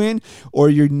Yankees to win, or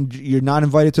you're not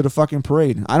invited to the fucking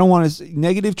parade. I don't want to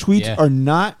negative tweets are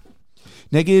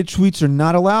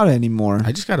not allowed anymore.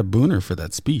 I just got a booner for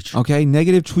that speech. Okay,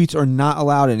 negative tweets are not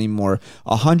allowed anymore.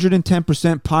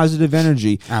 110% positive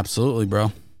energy. Absolutely,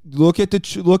 bro. Look at the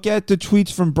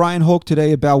tweets from Brian Hoke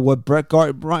today about what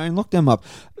Brian, look them up.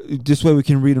 This way we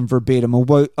can read them verbatim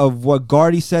of what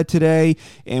Gardy said today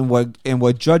and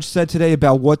what Judge said today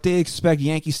about what they expect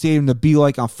Yankee Stadium to be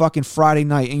like on fucking Friday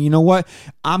night. And you know what?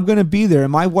 I'm gonna be there,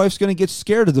 and my wife's gonna get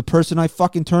scared of the person I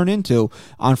fucking turn into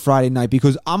on Friday night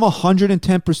because I'm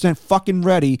 110% fucking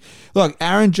ready. Look,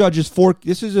 Aaron Judge's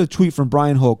this is a tweet from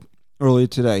Brian Hoke earlier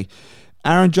today.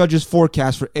 Aaron Judge's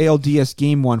forecast for ALDS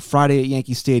Game 1 Friday at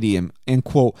Yankee Stadium, and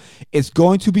quote, "It's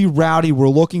going to be rowdy. We're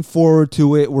looking forward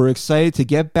to it. We're excited to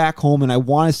get back home, and I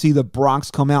want to see the Bronx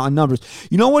come out in numbers."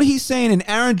 You know what he's saying in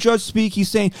Aaron Judge speak? He's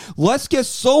saying, let's get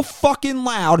so fucking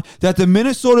loud that the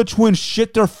Minnesota Twins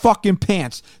shit their fucking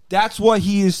pants. That's what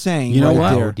he is saying. You know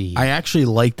what? There. I actually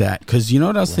like that because you know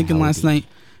what I was thinking last night?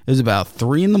 It was about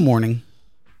 3 a.m.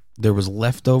 There was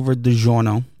leftover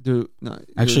DiGiorno.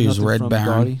 Actually, it was Red Baron.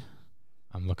 Gardy.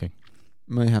 I'm looking.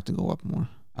 Might have to go up more.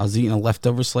 I was eating a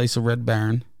leftover slice of Red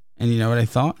Baron, and you know what I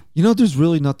thought? You know, there's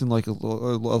really nothing like a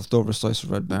leftover slice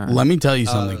of Red Baron. Let me tell you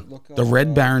something. The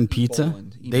Red Baron pizza,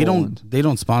 they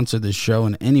don't sponsor this show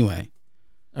in any way.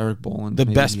 Eric Boland. The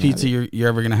best pizza you're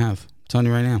ever gonna have. I'm telling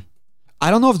you right now.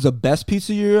 I don't know if it's the best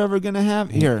pizza you're ever gonna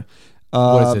have. Here,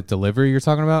 what is it? Delivery you're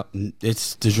talking about?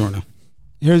 It's DiGiorno.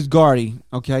 Here's Gardy,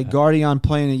 okay? Gardy on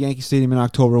playing at Yankee Stadium in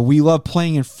October. We love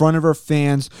playing in front of our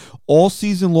fans. All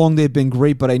season long, they've been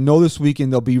great, but I know this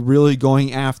weekend they'll be really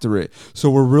going after it.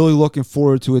 So we're really looking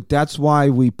forward to it. That's why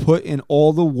we put in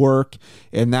all the work,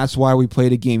 and that's why we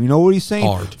played a game. You know what he's saying?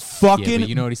 Hard. Fucking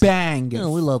you know what he's bang. Yeah,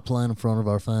 we love playing in front of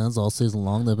our fans all season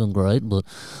long. They've been great, but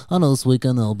I know this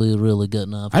weekend they'll be really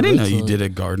getting after it. I didn't know you did a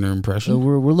Gardner impression. So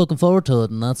we're looking forward to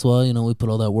it, and that's why we put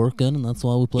all that work in, and that's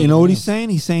why we play. You know what he's saying?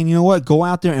 He's saying, you know what? Go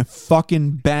out there and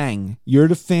fucking bang. You're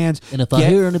the fans. And if I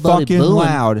hear anybody booing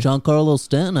loud. Giancarlo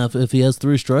Stanton, if he has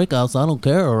 3 strikeouts, I don't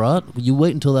care, all right? You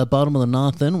wait until that bottom of the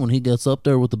 9th inning when he gets up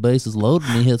there with the bases loaded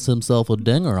and he hits himself a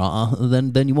dinger.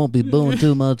 Then you won't be booing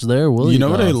too much there, will you? You know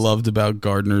what I loved about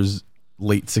Gardner's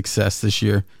late success this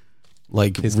year?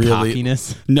 Like his really,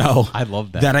 cockiness. No, I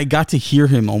love that. That I got to hear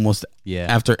him almost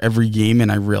after every game,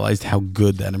 and I realized how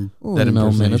good that impersonation.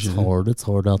 No, man, it's hard. It's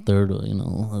hard out there to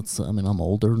I'm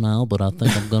older now, but I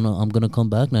think I'm gonna come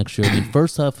back next year. I mean,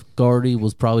 first half Gardy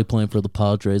was probably playing for the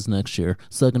Padres next year.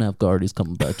 Second half Gardy's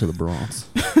coming back to the Bronx.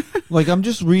 Like, I'm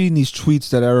just reading these tweets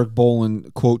that Eric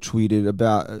Boland quote tweeted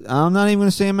about. I'm not even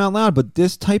gonna say them out loud, but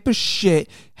this type of shit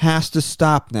has to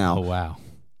stop now. Oh wow.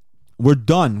 We're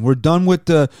done. We're done with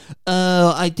the,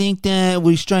 I think that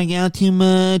we strike out too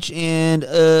much and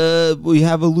we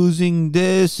have a losing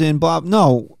this and blah.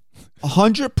 No,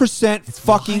 100%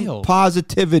 fucking wild.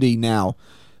 positivity now,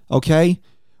 okay?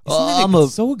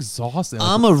 It's so exhausting. Like,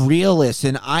 I'm a realist,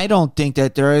 and I don't think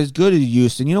that they're as good as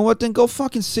Houston. You know what? Then go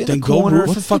fucking sit in the go corner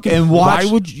root for fucking and watch.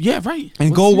 Why would you, yeah, right.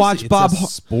 And go watch Bob. It's a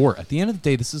sport. At the end of the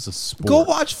day, this is a sport. Go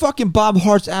watch fucking Bob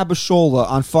Hart's Abishola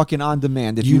on fucking On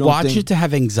Demand. If you, You don't watch think, it to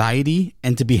have anxiety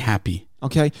and to be happy.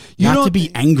 okay? Not don't to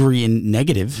be angry and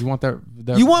negative. You want that?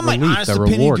 You want my relief, honest that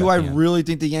opinion? reward Do at I the end. really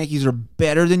think the Yankees are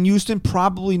better than Houston?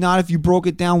 Probably not. If you broke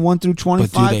it down 1 through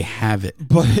 25. But do they have it?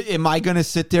 But am I gonna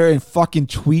sit there and fucking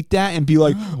tweet that and be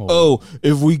like, "Oh,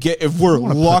 if we're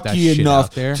wanna put that lucky shit enough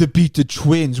out there. to beat the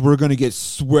Twins, we're gonna get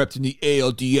swept in the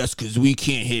ALDS because we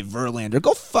can't hit Verlander"?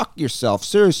 Go fuck yourself.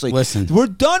 Seriously, Listen. we're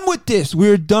done with this.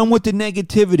 We're done with the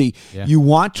negativity. Yeah. You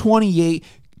want 28.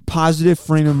 Positive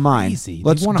frame of mind. Crazy.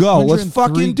 Let's They've won go. Let's 103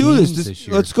 fucking do this. games this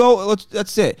year. Let's go.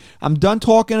 That's it. I'm done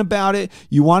talking about it.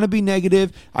 You want to be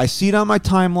negative? I see it on my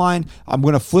timeline. I'm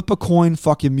gonna flip a coin.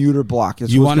 Fucking mute or block.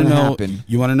 That's You what's want to gonna know? happen.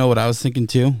 You want to know what I was thinking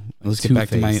too? Let's get back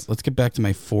to my. Two-faced. Let's get back to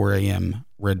my 4 a.m.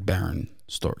 Red Baron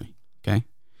story. Okay,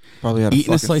 Probably had a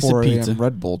Eating a fucking slice of 4 a.m. pizza.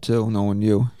 Red Bull too, knowing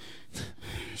you.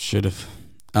 should have.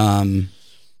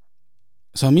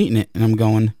 So I'm eating it and I'm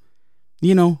going.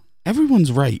 You know,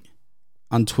 everyone's right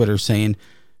on Twitter saying,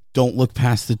 "Don't look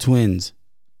past the Twins.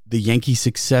 The Yankee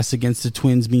success against the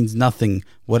Twins means nothing.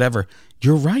 Whatever."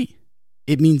 You're right.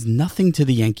 It means nothing to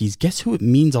the Yankees. Guess who it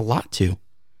means a lot to?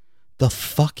 The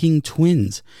fucking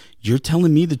Twins. You're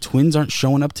telling me the Twins aren't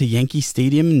showing up to Yankee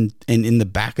Stadium and in the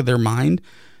back of their mind,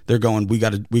 they're going, we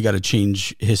gotta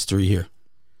change history here.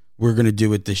 We're gonna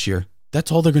do it this year.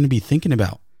 That's all they're gonna be thinking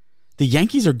about. The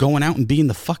Yankees are going out and being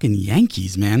the fucking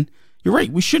Yankees, man. You're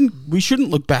right. We shouldn't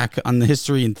look back on the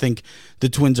history and think the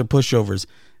Twins are pushovers.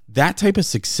 That type of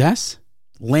success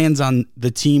lands on the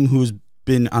team who's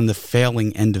been on the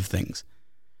failing end of things.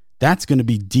 That's going to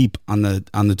be deep on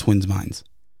the Twins' minds.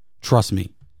 Trust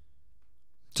me.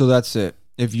 So that's it.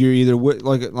 If you're either with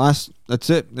that's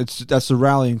it. That's the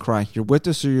rallying cry. You're with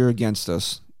us or you're against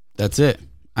us. That's it.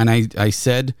 And I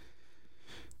said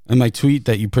in my tweet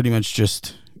that you pretty much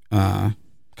just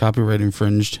copyright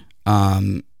infringed.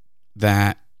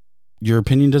 That your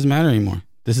opinion doesn't matter anymore.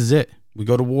 This is it. We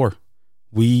go to war.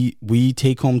 We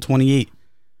take home 28.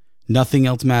 Nothing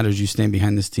else matters. You stand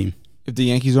behind this team. If the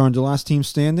Yankees aren't the last team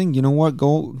standing, you know what?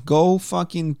 Go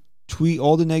fucking tweet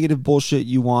all the negative bullshit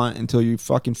you want until your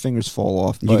fucking fingers fall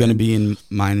off. You going to be in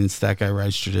mine and Stat Guy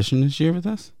Ride's tradition this year with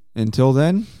us? Until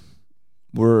then,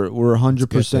 we're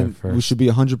 100%. first. We should be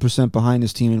 100% behind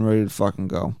this team and ready to fucking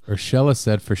go. Urshela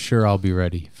said for sure I'll be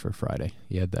ready for Friday.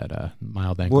 He had that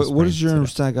mild ankle What sprain is your today.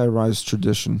 Stat Guy Rise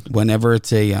tradition? Whenever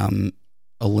it's a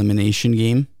elimination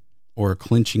game or a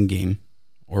clinching game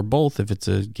or both, if it's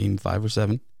a game 5 or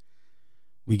 7,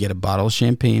 we get a bottle of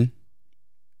champagne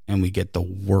and we get the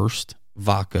worst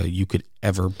vodka you could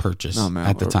ever purchase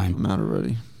at the time. I'm out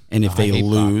already. And if I they hate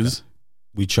lose,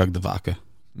 we chug the vodka.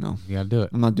 No, You gotta do it.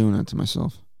 I'm not doing that to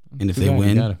myself. And if Too they bad, you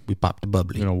win, gotta. we pop the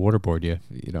bubbly. You know, waterboard you.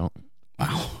 You don't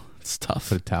Wow, it's tough.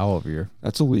 put a towel over your.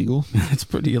 That's illegal. It's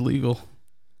pretty illegal.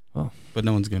 Oh. But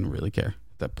no one's going to really care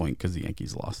at that point because the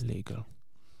Yankees lost. Legal.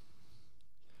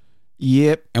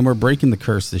 Yep. And we're breaking the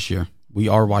curse this year. We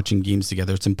are watching games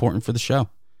together. It's important for the show.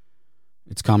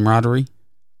 It's camaraderie.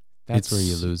 That's It's- where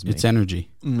you lose me. It's energy.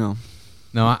 No.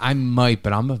 No, I might,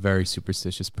 but I'm a very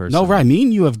superstitious person. No, right. Me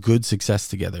and you have good success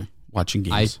together watching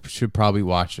I games. should probably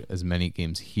watch as many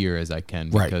games here as I can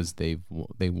Right. because they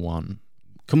won.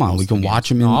 Come on, most we of the can games. watch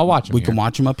them. No, I'll watch 'em We can here.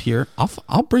 watch them up here.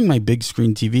 I'll bring my big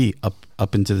screen TV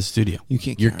up into the studio. You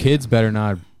can't. Your carry kids better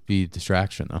not be a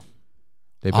distraction though.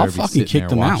 They I'll better be fucking sitting kick there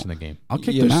them out. watching the game. I'll that.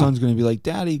 kick Your them out. son's gonna be like,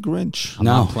 "Daddy, Grinch." I'm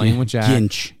not playing with Jack.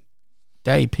 Ginch.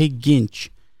 Daddy, pay Ginch.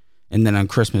 And then on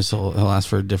Christmas, he'll ask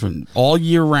for a different. All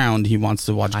year round, he wants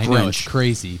to watch I Grinch. know it's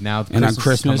crazy. Now And on Christmas, is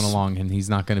Christmas- coming along, and he's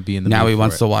not going to be in the. Now mood he for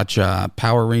wants it. to watch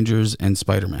Power Rangers and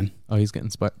Spider-Man. Oh, he's getting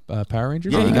Power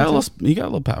Rangers. Yeah, on he there got a too?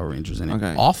 little Power Rangers in it.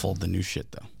 Okay. Awful, the new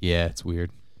shit though. Yeah, it's weird.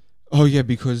 Oh yeah,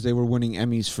 because they were winning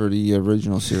Emmys for the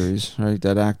original series, right?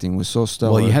 That acting was so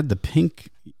stellar. Well, you had the pink.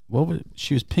 What was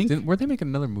she was pink? Were they making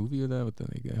another movie with that? With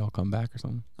they all come back or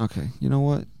something? Okay, you know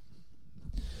what?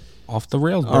 Off the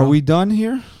rails. Bro. Are we done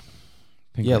here?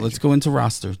 Pink Yeah, Ranger. let's go into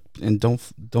roster and don't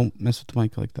mess with the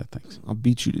mic like that. Thanks. I'll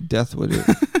beat you to death with it.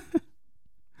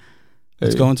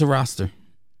 Let's Hey, go into roster.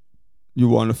 You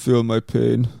want to feel my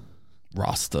pain?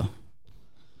 Roster.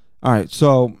 All right,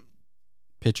 so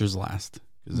Pitchers last.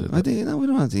 I think we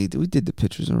don't have to. We did the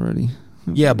pictures already.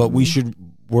 Yeah, but we should.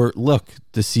 Look,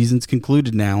 the season's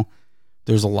concluded now.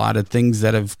 There's a lot of things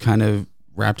that have kind of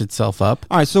wrapped itself up.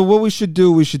 All right, so what we should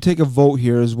do, we should take a vote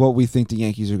here is what we think the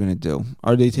Yankees are going to do.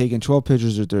 Are they taking 12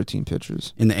 pitchers or 13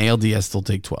 pitchers? In the ALDS, they'll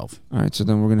take 12. All right, so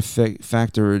then we're going to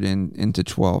factor it into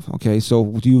 12. Okay, so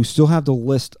do you still have the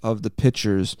list of the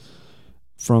pitchers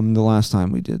from the last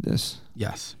time we did this?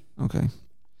 Yes. Okay.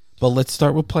 But let's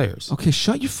start with players. Okay,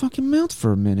 shut your fucking mouth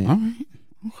for a minute. All right.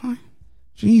 Okay.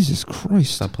 Jesus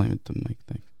Christ. Stop playing with the mic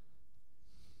thing.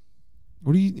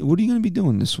 What are you going to be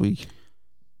doing this week?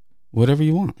 Whatever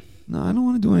you want. No, I don't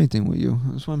want to do anything with you.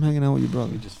 That's why I'm hanging out with your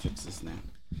brother. Let me just fix this now.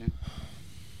 Okay.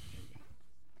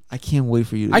 I can't wait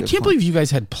for you to I get can't fun- believe you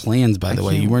guys had plans, by the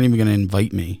way. can't- You weren't even going to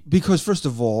invite me. Because first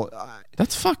of all,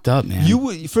 That's fucked up, man.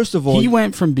 first of all, He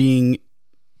went from being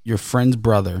your friend's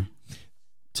brother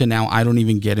to now I don't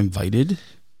even get invited,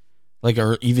 like,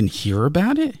 or even hear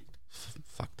about it.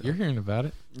 Fucked up. You're hearing about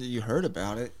it. you heard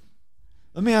about it.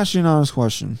 Let me ask you an honest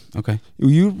question. Okay.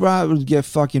 You'd rather get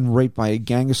fucking raped by a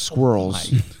gang of squirrels,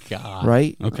 My God.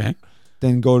 right? Okay.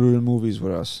 Than go to the movies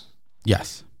with us.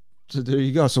 Yes. So there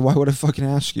you go. So why would I fucking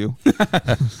ask you?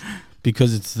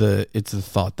 Because it's the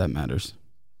thought that matters.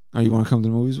 Oh, you want to come to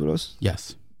the movies with us?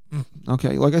 Yes.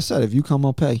 Okay. Like I said, if you come,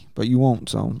 I'll pay. But you won't.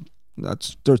 So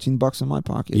that's $13 in my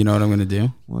pocket. You know what I'm going to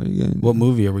do? What are you getting? What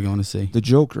movie are we going to see? The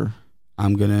Joker.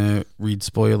 I'm going to read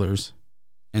spoilers,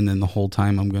 and then the whole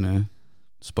time I'm going to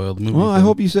spoil the movie. Well, I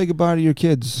hope you say goodbye to your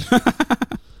kids.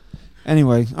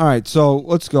 Anyway, all right. So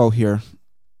let's go here.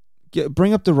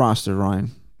 Bring up the roster,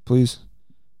 Ryan, please.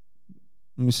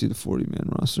 Let me see the 40-man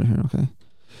roster here, okay?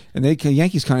 And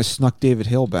Yankees kind of snuck David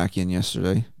Hill back in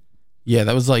yesterday. Yeah,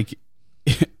 that was like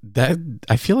that.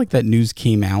 I feel like that news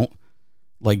came out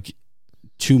like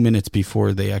 2 minutes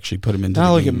before they actually put him into Not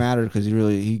the like game. it mattered because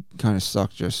he kind of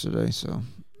sucked yesterday. So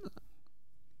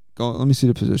go. Let me see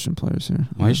the position players here.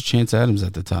 Why is Chance Adams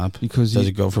at the top? Because Does he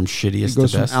it go from shittiest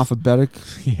goes to from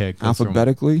best? Yeah. It goes from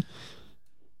alphabetically.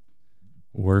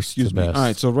 worst Excuse to me. best. All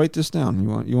right, so write this down.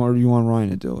 You want Ryan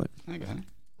to do it. I got it.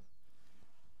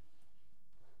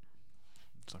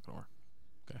 It's not gonna work.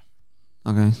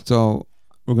 Okay, so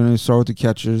we're gonna start with the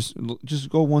catchers. Just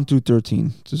go 1 through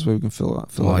 13. This way we can fill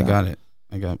out. Well, I got it.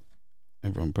 I got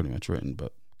everyone pretty much written,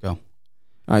 but go. All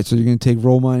right, so you're gonna take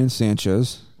Romine and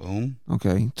Sanchez. Boom.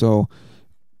 Okay, so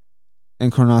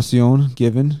Encarnacion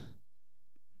given.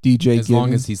 DJ As given.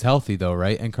 long as he's healthy, though,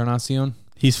 right? Encarnacion,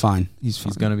 He's fine. he's fine.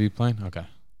 he's gonna be playing. Okay.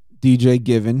 DJ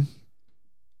given.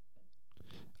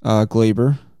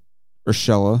 Glaber,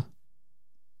 Urshela.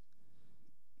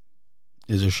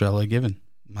 Is Urshela given?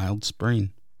 Mild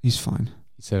sprain. He's fine.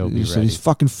 He said he'll be He said ready. he's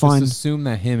fucking fine. Just assume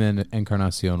that him and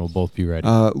Encarnacion will both be ready.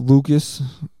 Luke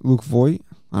Voigt.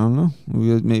 I don't know. Are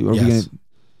we Yes. gonna?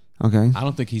 Okay. I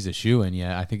don't think he's a shoe-in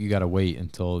yet. I think you got to wait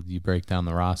until you break down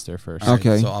the roster first. All right,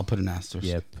 Okay. so I'll put an asterisk.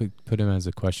 Yeah, put him as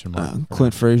a question mark. for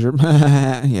Clint now. Frazier.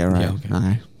 Yeah, right. Yeah, okay. All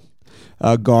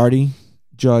right. Gardy,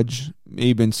 Judge,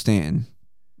 Aben, Stanton,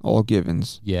 all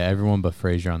givens. Yeah, everyone but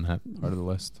Frazier on that part of the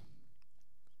list.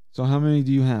 So how many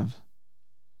do you have?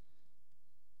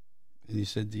 And you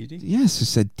said Didi? Yes, it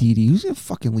said Didi. Who's gonna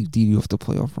fucking leave Didi off the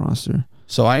playoff roster?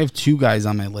 So I have two guys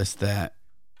on my list that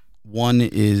one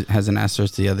has an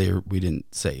asterisk, the other we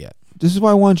didn't say yet. This is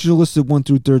why I wanted you to list it 1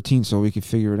 through 13 so we could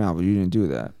figure it out, but you didn't do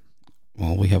that.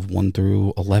 Well, we have 1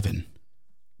 through 11.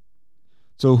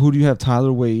 So who do you have?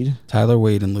 Tyler Wade. Tyler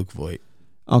Wade and Luke Voigt.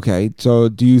 Okay, so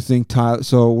do you think Tyler?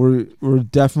 So we're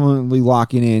definitely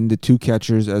locking in the two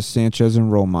catchers as Sanchez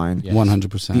and Romine. Yes.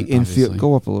 100%. The infield,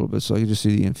 go up a little bit so you just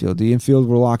see the infield. The infield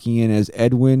we're locking in as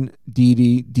Edwin,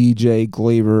 Didi, DJ,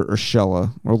 Glaber,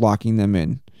 Urshela. We're locking them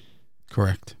in.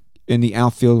 Correct. In the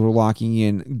outfield, we're locking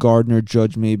in Gardner,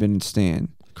 Judge, Maben, and Stan.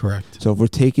 Correct. So if we're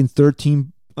taking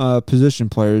 13 position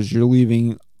players, you're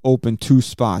leaving open 2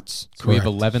 spots. So we have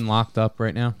Correct. 11 locked up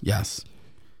right now. Yes.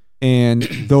 And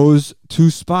those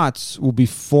 2 spots will be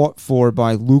fought for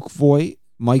by Luke Voigt,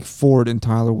 Mike Ford, and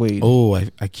Tyler Wade. Oh,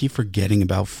 I keep forgetting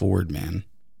about Ford, man.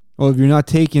 Well, if you're not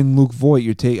taking Luke Voigt,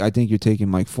 I think you're taking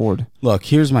Mike Ford. Look,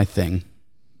 here's my thing.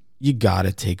 You got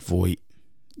to take Voigt.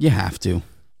 You have to.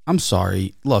 I'm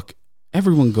sorry. Look,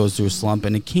 everyone goes through a slump,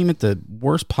 and it came at the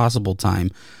worst possible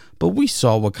time. But we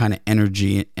saw what kind of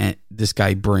energy this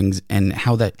guy brings and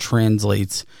how that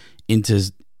translates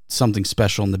into something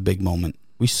special in the big moment.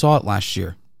 We saw it last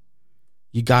year.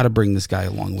 You got to bring this guy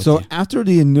along with So you. after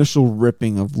the initial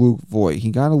ripping of Luke Voigt,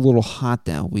 he got a little hot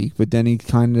that week, but then he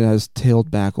kind of has tailed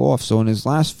back off. So in his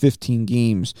last 15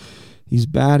 games, he's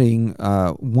batting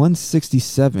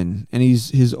 167, and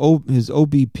his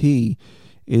OBP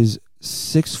is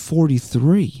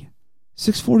 643.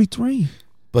 643.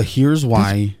 But here's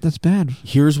why That's bad.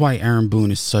 Aaron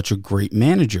Boone is such a great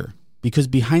manager. because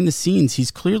behind the scenes,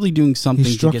 he's clearly doing something.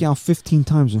 He struck out 15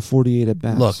 times in 48 at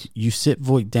bats. Look, you sit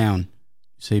Voit down,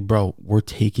 say, bro, we're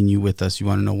taking you with us. You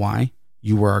want to know why?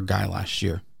 You were our guy last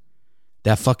year.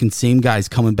 That fucking same guy's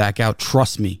coming back out.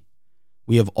 Trust me.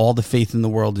 We have all the faith in the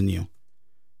world in you.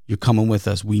 You're coming with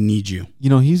us. We need you. You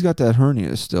know, he's got that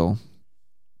hernia still.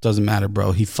 Doesn't matter,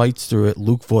 bro. He fights through it.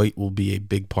 Luke Voit will be a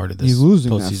big part of this. He's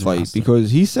losing that postseason fight roster.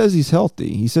 because he says he's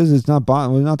healthy. He says it's not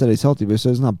not that he's healthy, but he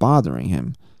says it's not bothering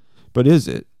him. But is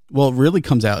it? Well, it really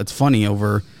comes out. It's funny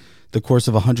over the course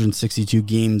of 162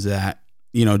 games that,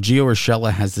 you know, Gio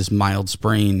Urshela has this mild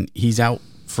sprain. He's out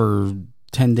for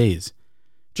 10 days.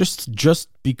 Just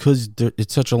because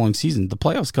it's such a long season. The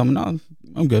playoffs coming up.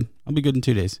 I'm good. I'll be good in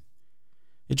 2 days.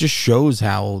 It just shows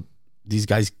how these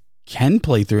guys can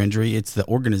play through injury. It's the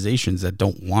organizations that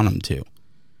don't want them to.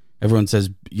 Everyone says,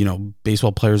 you know,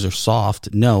 baseball players are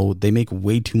soft. No, they make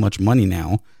way too much money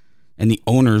now. And the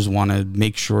owners want to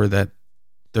make sure that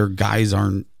their guys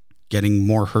aren't getting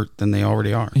more hurt than they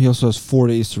already are. He also has 4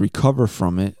 days to recover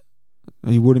from it.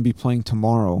 He wouldn't be playing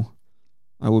tomorrow.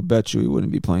 I would bet you he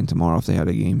wouldn't be playing tomorrow if they had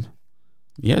a game.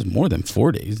 He has more than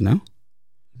 4 days, no?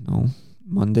 No.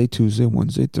 Monday, Tuesday,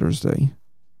 Wednesday, Thursday.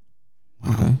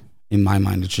 Wow. Okay. In my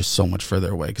mind, it's just so much further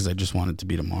away because I just want it to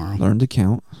be tomorrow. Learn to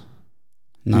count.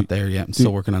 Not there yet. I'm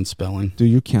still working on spelling. Do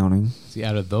your counting. See,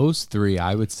 out of those three,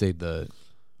 I would say the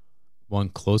one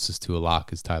closest to a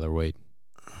lock is Tyler Wade.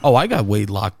 Oh, I got Wade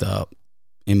locked up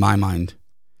in my mind.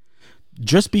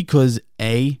 Just because,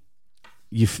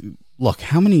 look,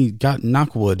 how many,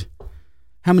 knockwood,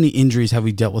 how many injuries have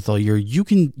we dealt with all year? You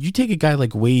take a guy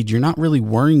like Wade, you're not really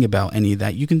worrying about any of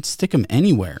that. You can stick him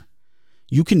anywhere.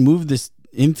 You can move this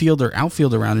infield or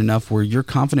outfield around enough where you're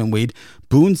confident Wade.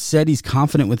 Boone said he's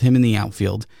confident with him in the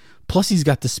outfield. Plus, he's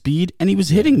got the speed, and he was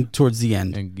hitting towards the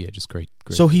end. And yeah, just great.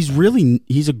 So he's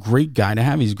a great guy to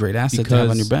have. He's a great asset to have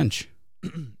on your bench.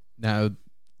 Now,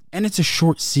 and it's a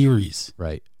short series.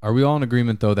 Right. Are we all in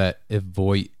agreement, though, that if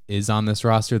Voit is on this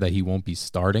roster, that he won't be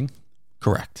starting?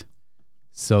 Correct.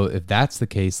 So if that's the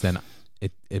case, then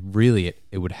it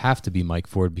would have to be Mike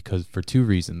Ford because for two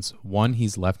reasons. One,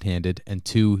 he's left-handed, and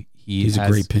two, he's has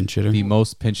a great pinch hitter. the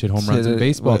most pinch hit home runs in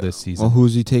baseball this season. Well,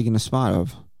 who's he taking the spot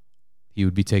of? He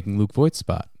would be taking Luke Voigt's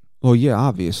spot. Well, yeah,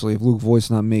 obviously. If Luke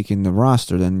Voigt's not making the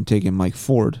roster, then you're taking Mike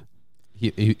Ford.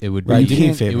 It would Right, be do me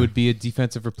a favor. it would be a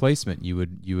defensive replacement. You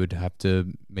would have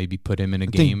to maybe put him in a I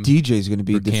game. think DJ's going to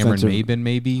be for Cameron defensive. Maben,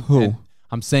 maybe. Who? And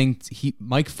I'm saying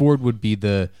Mike Ford would be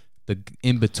the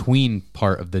in between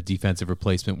part of the defensive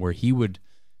replacement where he would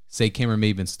say Cameron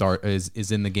Maben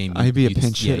is in the game. He'd be a You'd-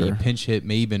 pinch yeah, hitter. You pinch hit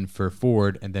Maben for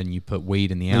Ford, and then you put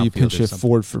Wade in the Or you outfield. pinch or hit something.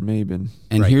 Ford for Maben.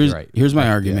 And Right, here's right. here's my Right,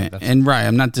 yeah, argument. that's- And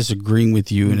I'm not disagreeing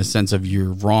with you in a sense of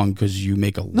you're wrong because you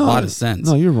make a lot of sense.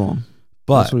 No, you're wrong.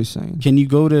 But That's what he's saying. can you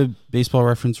go to Baseball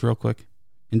Reference real quick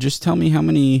and just tell me how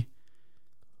many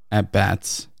at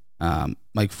bats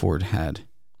Mike Ford had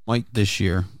this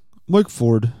year? Mike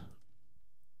Ford.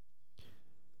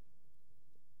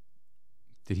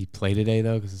 Did he play today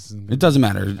though? Because It doesn't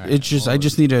matter. right, It's just well, I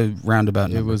just need a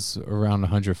roundabout It number. was around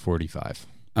 145.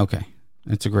 Okay,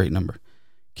 that's a great number.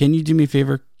 Can you do me a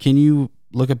favor? Can you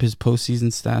look up his postseason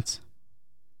stats?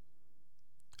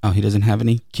 Oh, he doesn't have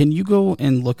any. Can you go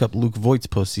and look up Luke Voigt's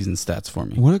postseason stats for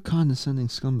me? What a condescending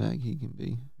scumbag he can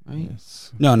be, right?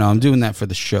 Yes. No, I'm doing that for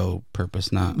the show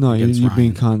purpose, not No, you're against being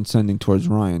Ryan. condescending towards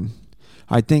Ryan.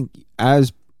 I think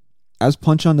as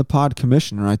Punch on the Pod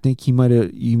commissioner, I think he might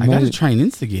have. I got to try and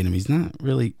instigate him. He's not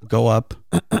really go up.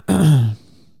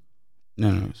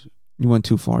 No. You went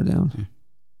too far down.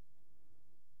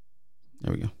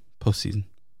 There we go. Postseason.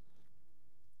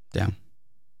 Down.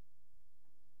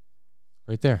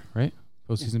 Right there, right?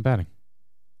 Postseason batting.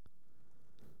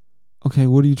 Okay,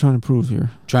 what are you trying to prove here?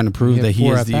 Trying to prove He had that he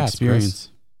 4 has the at-bats,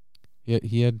 experience. He had.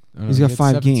 He's got he had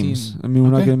 5 17. games. I mean, we're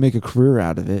not Okay. going to make a career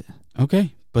out of it.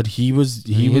 Okay, but he was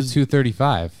He was hit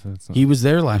 235. That's not- he was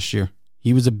there last year.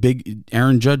 He was a big.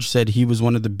 Aaron Judge said he was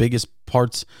one of the biggest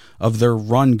parts of their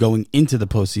run going into the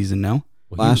postseason. No,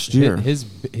 Well, last year. his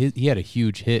he had a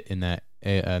huge hit in that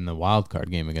in the wild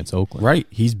card game against Oakland. right?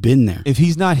 He's been there. If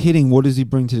he's not hitting, what does he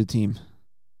bring to the team?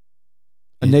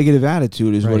 A negative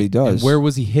attitude is what he Right. does. And where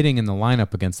was he hitting in the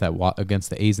lineup against against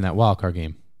the A's in that wild card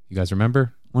game? You guys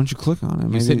remember? Why don't you click on it?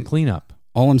 He was hitting cleanup.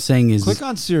 All I'm saying is, Click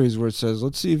on series where it says.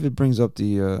 Let's see if it brings up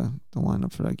the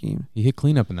lineup for that game. He hit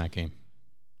cleanup in that game.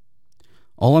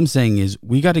 all I'm saying is,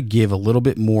 we got to give a little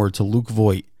bit more to Luke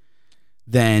Voit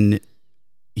than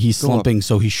he's Go up. slumping,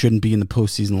 so he shouldn't be in the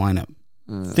postseason lineup.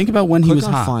 Think about when he Click was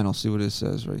on hot. final. See what it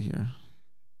says right here.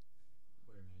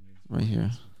 Right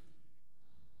here.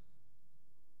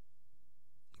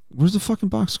 Where's the fucking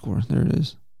box score? There it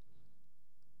is.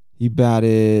 He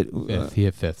batted Fifth. He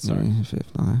hit fifth. Sorry.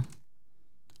 Fifth. Okay.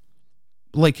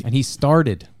 Like And he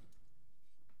started.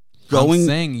 going. I'm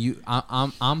saying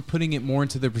I'm putting it more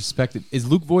into the perspective. Is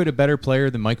Luke Voigt a better player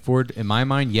than Mike Ford? In my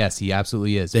mind, yes, he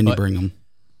absolutely is. Then you bring him.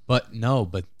 But no,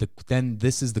 then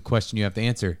this is the question you have to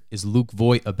answer. Is Luke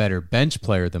Voigt a better bench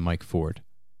player than Mike Ford?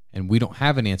 And we don't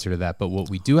have an answer to that. But what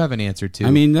we do have an answer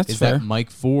to That's is fair. that Mike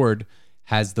Ford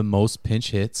has the most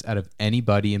pinch hits out of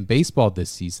anybody in baseball this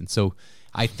season. So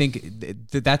I think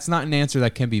that's not an answer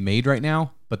that can be made right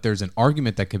now, but there's an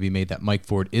argument that could be made that Mike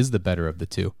Ford is the better of the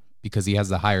two because he has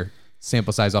the higher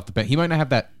sample size off the bench. He might not have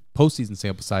that postseason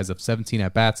sample size of 17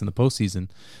 at-bats in the postseason,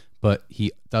 but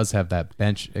he does have that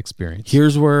bench experience.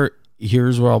 Here's where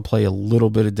I'll play a little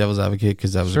bit of devil's advocate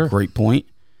because that was a great point.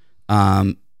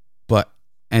 But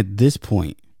at this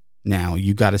point now,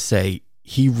 you got to say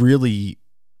he really,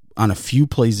 on a few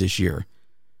plays this year,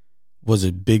 was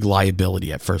a big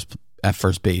liability at first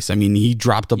base. I mean, he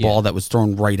dropped a ball that was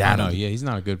thrown right at him. Yeah, he's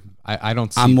not a good. I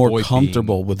don't. See I'm more Voigt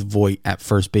comfortable with Voigt at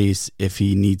first base if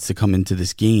he needs to come into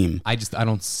this game. I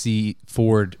don't see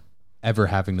Ford ever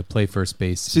having to play first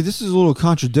base. See, this is a little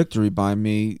contradictory by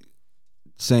me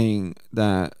saying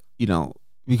that,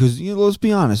 because, let's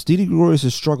be honest, Didi Gregorius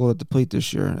has struggled at the plate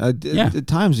this year. At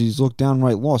times, he's looked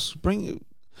downright lost. Bring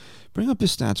up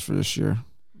his stats for this year.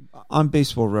 On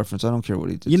Baseball Reference, I don't care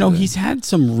what he did. He's had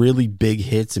some really big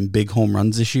hits and big home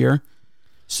runs this year.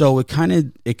 So it kind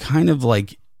of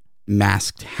like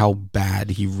masked how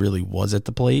bad he really was at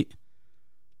the plate.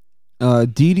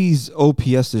 Didi's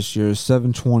OPS this year is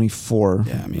 724.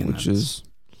 Yeah, I mean, which is.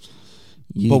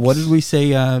 But what did we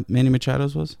say Manny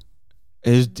Machado's was?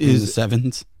 His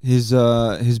sevens. His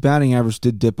batting average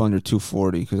did dip under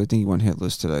 240 because I think he went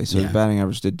hitless today. So his batting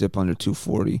average did dip under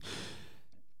 240.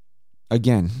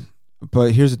 Again,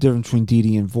 but here's the difference between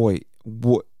Didi and Voigt.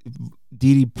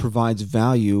 Didi provides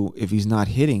value if he's not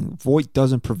hitting. Voigt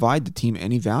doesn't provide the team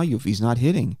any value if he's not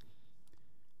hitting.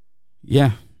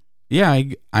 Yeah. Yeah,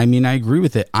 I mean, I agree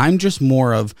with it. I'm just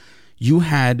more of, you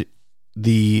had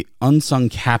the unsung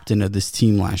captain of this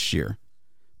team last year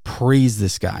praise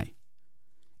this guy.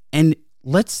 And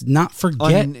let's not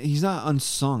forget. He's not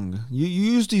unsung. You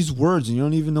use these words and you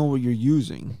don't even know what you're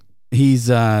using. He's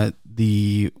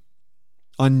the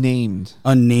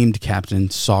unnamed captain,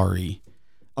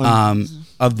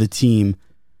 of the team.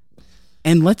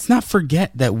 And let's not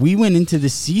forget that we went into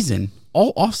this season,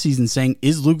 all offseason, saying,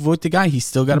 is Luke Voigt the guy? He's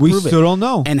still got to prove it. We still don't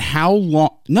know. And how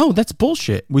long? No, that's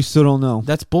bullshit. We still don't know.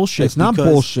 That's bullshit. It's not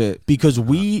bullshit. Because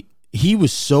he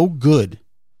was so good.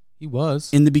 He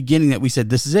was. In the beginning that we said,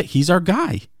 this is it. He's our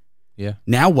guy. Yeah.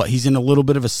 Now what? He's in a little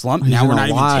bit of a slump. Now we're not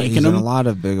even taking him. A lot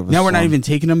of big of a now slump. we're not even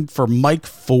taking him for Mike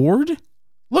Ford.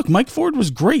 Look, Mike Ford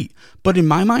was great, but in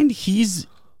my mind, it's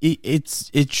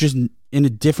just in a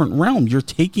different realm. You're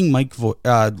taking Luke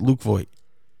Voigt.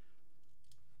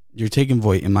 You're taking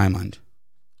Voigt in my mind.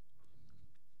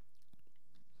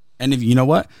 And if you know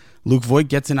what, Luke Voigt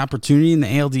gets an opportunity in the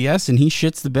ALDS and he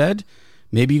shits the bed,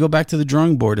 maybe you go back to the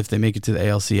drawing board if they make it to the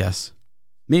ALCS.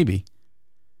 Maybe.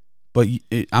 But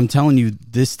I'm telling you,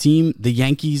 this team, the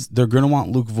Yankees, they're going to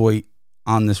want Luke Voigt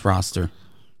on this roster.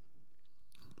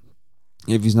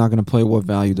 If he's not going to play, what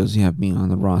value does he have being on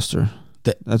the roster?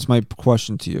 That's my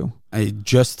question to you.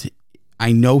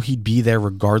 I know he'd be there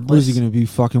regardless. What is he going to be,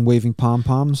 fucking waving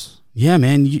pom-poms? Yeah,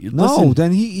 man. Listen,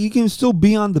 then he can still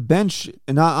be on the bench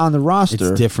and not on the roster.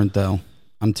 It's different, though.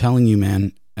 I'm telling you,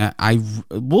 man.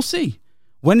 We'll see.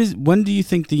 When do you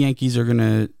think the Yankees are going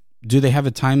to... Do they have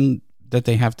a time that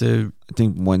they have to... I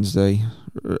think Wednesday.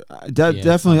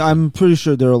 Definitely. I'm pretty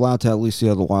sure they're allowed to at least see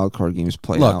how the wild card games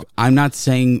play out. Look, I'm not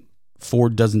saying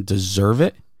Ford doesn't deserve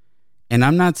it, and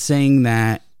I'm not saying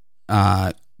that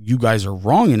you guys are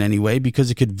wrong in any way,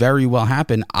 because it could very well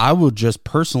happen. I will just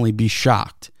personally be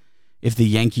shocked if the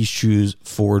Yankees choose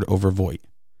Ford over Voigt.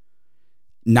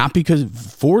 Not because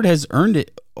Ford has earned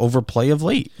it over play of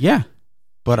late. Yeah.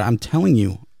 But I'm telling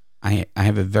you, I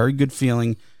have a very good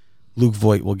feeling Luke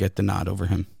Voigt will get the nod over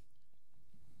him.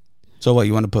 So what,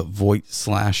 you want to put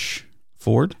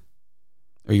Voigt/Ford?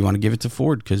 Or you want to give it to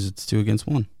Ford because it's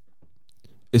 2-1?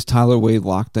 Is Tyler Wade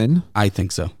locked in? I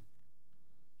think so.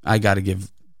 I got to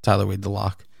give Tyler Wade the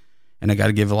lock. And I got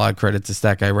to give a lot of credit to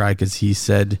Stat Guy Rye, because he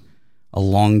said a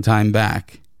long time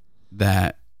back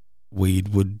that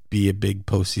Wade would be a big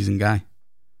postseason guy.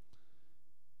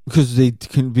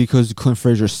 Because Clint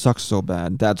Frazier sucks so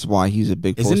bad. That's why he's a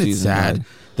big postseason guy. Isn't it sad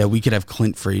that we could have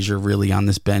Clint Frazier really on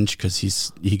this bench, because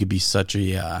he could be such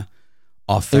a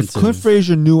offensive... If Clint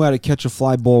Frazier knew how to catch a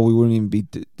fly ball, we wouldn't even be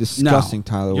discussing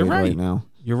Tyler Wade right now.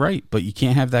 You're right, but you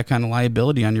can't have that kind of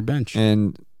liability on your bench.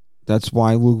 And That's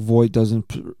why Luke Voigt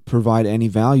doesn't provide any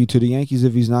value to the Yankees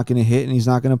if he's not going to hit and he's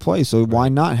not going to play. So why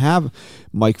not have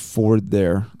Mike Ford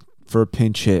there for a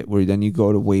pinch hit where then you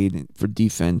go to Wade for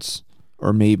defense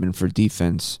or Maben for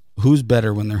defense? Who's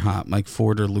better when they're hot, Mike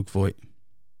Ford or Luke Voigt?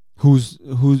 Who's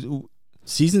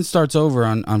Season starts over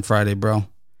on Friday, bro.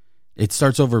 It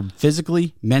starts over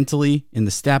physically, mentally, in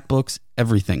the stat books,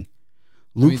 everything.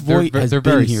 Luke Voigt has they're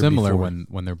been very here similar before.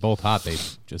 when they're both hot. They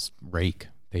just rake.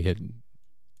 They hit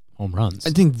home runs. I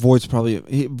think Voigt's probably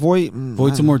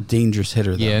Voigt's a more dangerous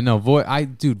hitter, though. Yeah, no,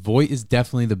 Voigt is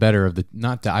definitely the better of the.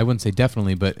 I wouldn't say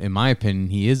definitely, but in my opinion,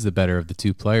 he is the better of the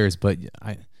two players. But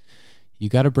you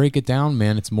got to break it down,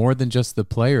 man. It's more than just the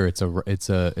player. It's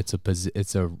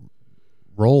a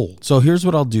role. So here's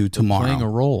what I'll do tomorrow. Playing a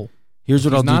role. Here's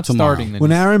what If I'll he's do not tomorrow. starting, then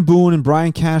when he's- Aaron Boone and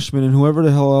Brian Cashman and whoever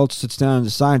the hell else sits down and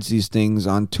decides these things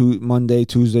on Monday,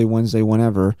 Tuesday, Wednesday,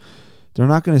 whenever, they're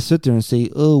not going to sit there and say,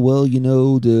 "Oh, well,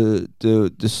 the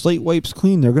slate wipe's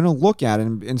clean." They're going to look at it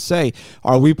and say,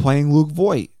 "Are we playing Luke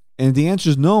Voigt?" And the answer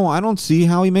is no. I don't see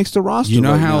how he makes the roster. You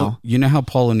know right how now.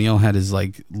 Paul O'Neill had his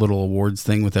like little awards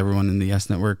thing with everyone in the S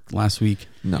Network last week.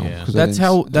 No, Yeah. 'cause I That's didn't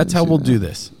how see we'll that. do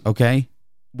this. Okay,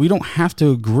 we don't have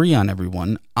to agree on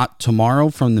everyone. Tomorrow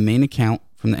from the main account,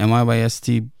 from the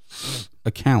MIYST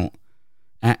account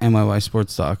at MIY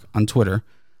Sports Talk on Twitter,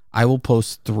 I will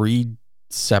post 3 You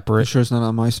separate. sure it's not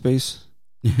on MySpace?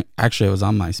 Actually, I was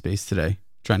on MySpace today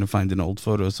trying to find an old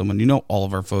photo of someone. All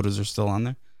of our photos are still on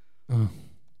there. Oh.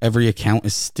 Every account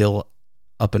is still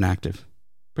up and active.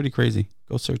 Pretty crazy.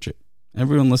 Go search it.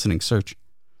 Everyone listening, search.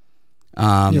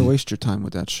 Waste your time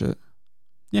with that shit.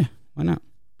 Why not?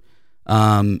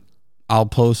 I'll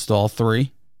post all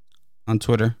 3 on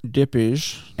Twitter.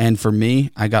 Dippish. And for me,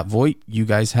 I got Voigt. You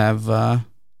guys have Ford.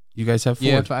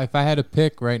 Yeah, if I had a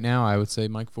pick right now, I would say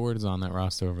Mike Ford is on that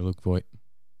roster over Luke Voigt.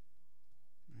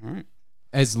 All right.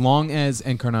 As long as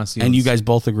Encarnacion And you guys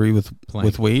both agree with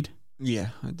playing. Wade? Yeah,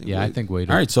 I think. Yeah, I think Wade.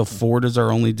 All right, so Ford is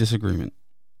our only disagreement.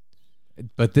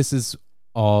 But this is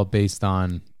all based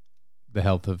on the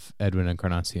health of Edwin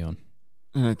Encarnacion.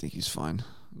 And I think he's fine.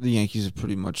 The Yankees are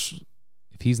pretty much.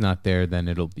 If he's not there, then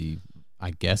it'll be,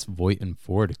 I guess, Voigt and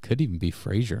Ford. It could even be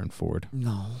Frazier and Ford.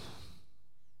 No.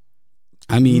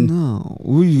 I mean, No.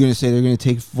 What are you going to say? They're going to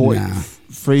take Voigt, Nah.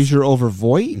 Frazier over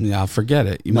Voigt? yeah, forget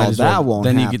it. You No, might as that well. won't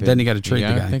then happen. Then you got to trade you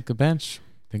the gotta guy. think a bench.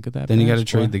 Think of that. Then you got to bench,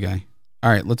 trade boy. the guy. All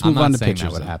right, let's I'm move not on to saying pitchers.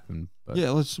 that would then. happen. But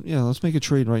Let's make a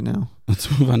trade right now. Let's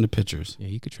move on to pitchers. yeah,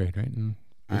 you could trade right in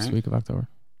All this right. week of October.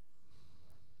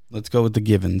 Let's go with the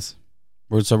givens.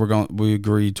 We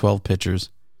agree 12 pitchers,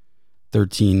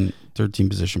 13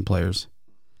 position players.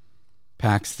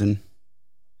 Paxton,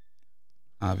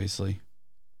 obviously.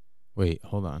 Wait,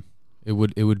 hold on. It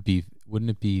would be, wouldn't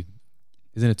it be,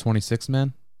 isn't it 26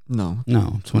 men? No.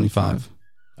 No, 25.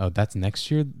 Oh, that's next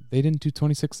year? They didn't do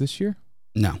 26 this year?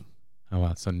 No. Oh,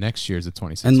 wow. So next year is a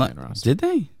 26 And man roster. did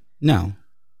they? No.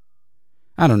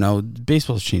 I don't know.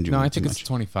 Baseball's changing. No, way I too think it's much.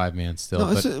 25 man still.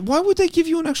 No, but, why would they give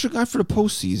you an extra guy for the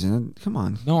postseason? Come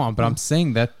on. no, but I'm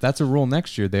saying that's a rule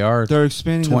next year. They are. They're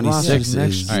expanding 26 the roster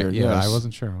next is- year. All right, yeah, yes. I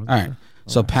wasn't sure. All right.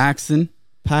 So Paxton,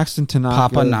 Paxton, Tanaka,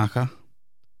 Papa Naka.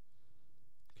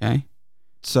 Okay.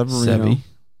 Severino, Sevy.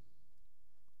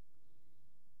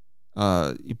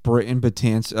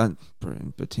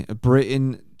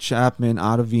 Britton, Chapman,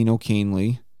 Ottavino,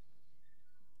 Canely.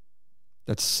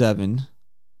 That's 7.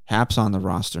 Hap's on the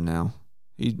roster now.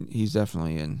 He's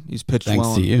definitely in. He's pitched Thanks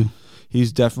well. to you.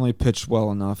 He's definitely pitched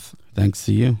well enough. Thanks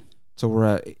to you. So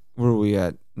where are we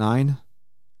at? 9?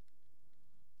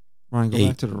 Ryan, go 8.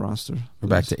 back to the roster. We're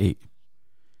back to 8.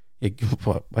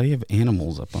 Why do you have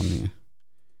animals up on the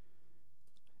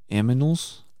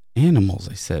Aminals. animals?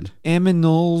 I said.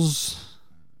 Aminals.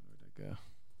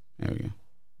 There we go.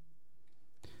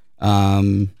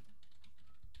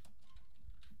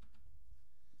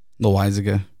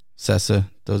 Loizaga, Sessa,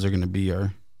 those are going to be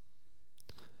our.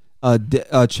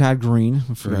 Chad Green.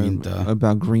 I forgot Green, duh.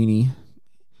 about Greeny.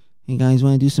 Hey guys,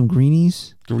 want to do some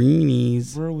greenies?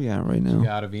 Greenies. Where are we at right now?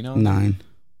 Yeah, Ottavino? 9.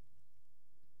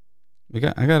 I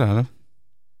got Otto.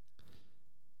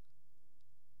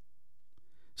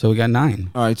 So we got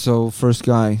 9. All right, so first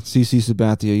guy, CC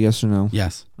Sabathia, yes or no?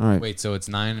 Yes. All right, Wait, so it's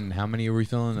 9, and how many are we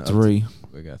filling? 3.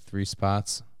 We got 3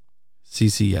 spots.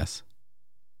 CC, yes.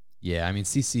 Yeah, I mean,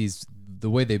 CC's, the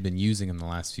way they've been using him the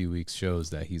last few weeks shows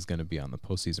that he's going to be on the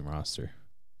postseason roster.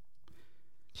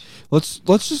 Let's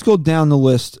just go down the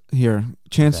list here.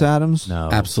 Chance Okay. Adams, No.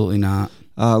 Absolutely not.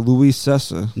 Luis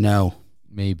Sessa. No.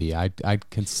 Maybe. I'd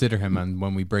consider him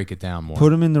when we break it down more.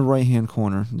 Put him in the right hand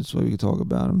corner. That's why we can talk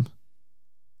about him.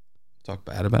 Talk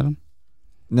bad about him?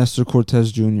 Nestor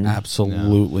Cortez Jr.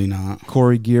 Absolutely not.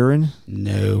 Corey Guerin.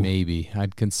 No. Maybe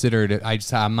I'd consider it.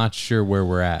 I'm not sure where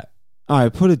we're at. All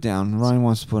right, put it down. Ryan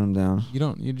wants to put him down.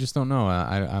 You just don't know.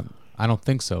 I don't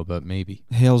think so, but maybe.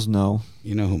 Hales, no.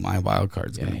 You know who my wild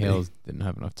card's Yeah, going to Hales didn't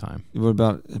have enough time. What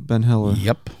about Ben Heller? be.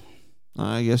 Yep.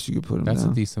 I guess you could put him That's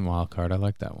down. a decent wild card. I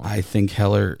like that one. I think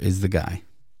Heller is the guy.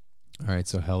 All right,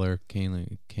 so Heller,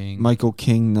 King. Michael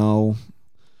King, no.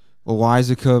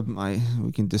 Loizaca,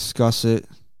 we can discuss it.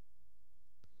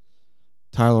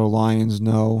 Tyler Lyons,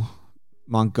 no.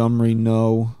 Montgomery,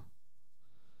 no.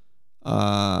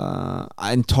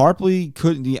 And Tarpley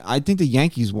couldn't. I think the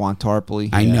Yankees want Tarpley.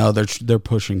 I know they're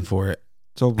pushing for it.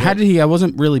 So How did he? I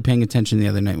wasn't really paying attention the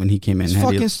other night when he came in. It's How did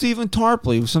fucking he- Stephen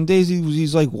Tarpley. Some days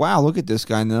he's like, wow, look at this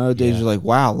guy. And the other days you're like,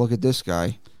 wow, look at this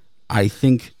guy. I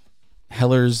think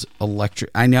Heller's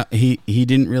electric. I know he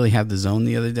didn't really have the zone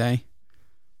the other day, I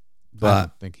but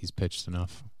don't think he's pitched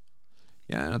enough.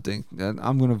 Yeah, I don't think that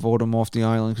I'm going to vote him off the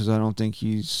island because I don't think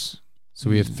he's. So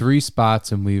we have 3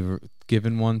 spots, and we've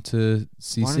given one to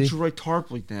CC. Why don't you write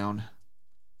Tarpley down?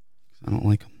 I don't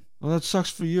like him. Well, that sucks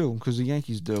for you because the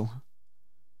Yankees do.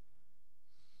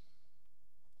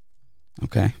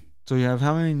 Okay, So you have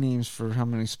how many names for how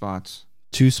many spots?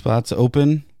 2 spots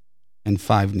open and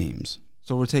 5 names.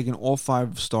 So we're taking all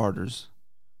 5 starters.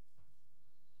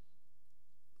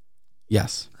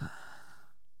 Yes.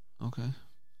 Okay.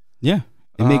 Yeah,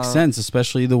 it makes Uh, sense,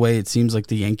 especially the way it seems like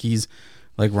the Yankees,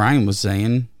 like Ryan was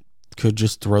saying, could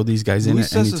just throw these guys in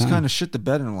Luis at any Cessa's time. kind of shit the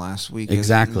bed in last week.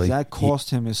 Exactly. That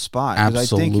cost him his spot. 'Cause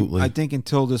Absolutely. I think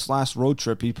until this last road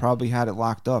trip, he probably had it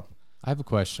locked up. I have a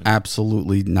question.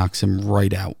 Absolutely knocks him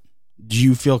right out. Do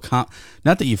you feel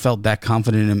not that you felt that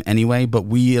confident in him anyway, but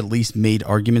we at least made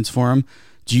arguments for him.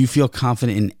 Do you feel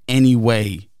confident in any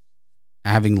way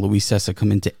having Luis Cessa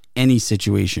come into any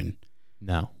situation?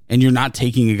 No. And you're not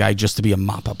taking a guy just to be a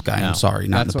mop-up guy. No. I'm sorry,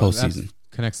 not in the postseason. That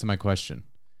connects to my question.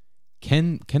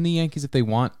 Can the Yankees, if they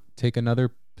want, take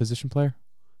another position player?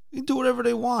 They can do whatever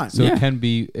they want. So Yeah.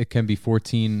 it can be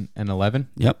 14 and 11.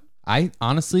 Yep. I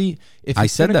honestly, if I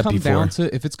it's said gonna that come before. down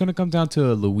to if it's going to come down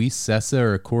to a Luis Cessa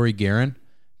or a Corey Guerin,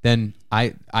 then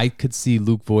I could see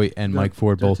Luke Voigt and Mike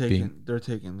Ford both being. They're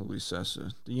taking Luis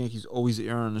Cessa. The Yankees always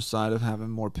err on the side of having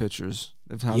more pitchers.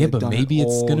 Yeah, but maybe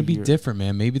it's going to be different,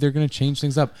 man. Maybe they're going to change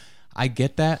things up. I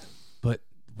get that, but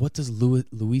what does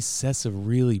Luis Cessa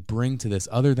really bring to this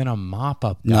other than a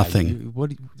mop-up guy? Nothing.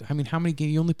 How many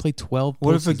games? You only play 12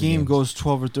 What if a postseason game games. goes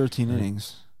 12 or 13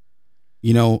 innings?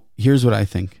 You know, here's what I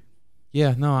think.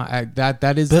 Yeah, no,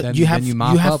 that is. But then, you have then you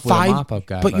mop up with a 5, mop-up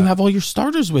guy. but you have all your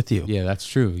starters with you. Yeah, that's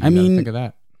true. You I gotta mean, think of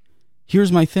that.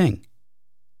 Here's my thing.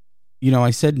 You know,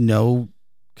 I said no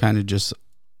kind of just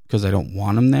because I don't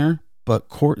want him there, but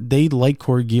they like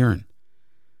Corey Guerin.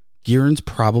 Guerin's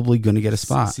probably going to get a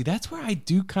spot. See, that's where I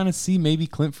do kind of see maybe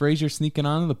Clint Frazier sneaking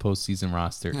onto the postseason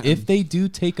roster. If they do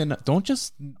take don't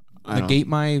just negate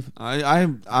my.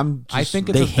 I'm. I think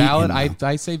it's They a hate valid. him, though.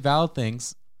 I say valid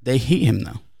things. They hate him,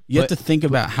 though. You have But- to think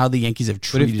about how the Yankees have But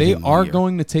treated if they him all are year.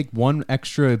 going to take one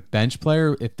extra bench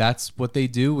player, if that's what they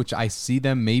do, which I see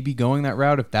them maybe going that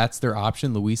route, if that's their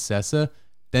option, Luis Cessa,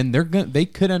 then they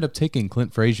could end up taking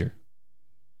Clint Frazier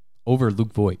over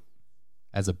Luke Voigt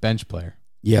as a bench player.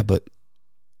 Yeah, but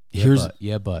But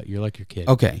you're like your kid.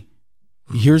 okay.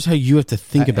 Here's how you have to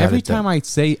think about Every it. though. time I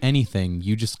say anything,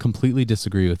 you just completely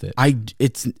disagree with it.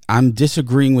 I'm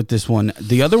disagreeing with this one.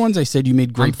 The other ones I said you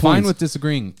made great I'm fine points. with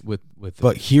disagreeing with it.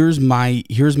 But here's my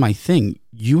thing.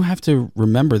 You have to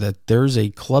remember that there's a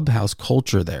clubhouse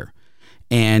culture there.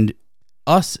 And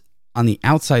us on the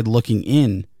outside looking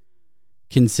in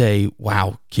can say,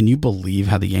 wow, can you believe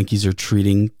how the Yankees are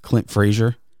treating Clint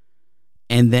Frazier?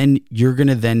 And then you're going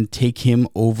to then take him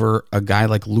over a guy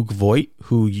like Luke Voigt,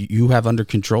 who you have under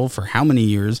control for how many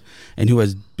years and who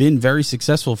has been very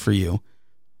successful for you.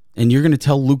 And you're going to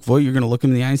tell Luke Voigt, you're going to look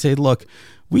him in the eye and say, look,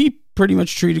 we pretty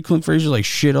much treated Clint Frazier like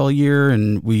shit all year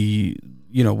and we,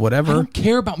 I whatever. don't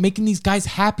care about making these guys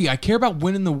happy. I care about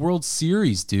winning the World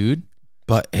Series, dude.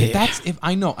 But If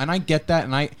I know, and I get that,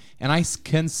 and I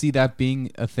can see that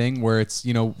being a thing where it's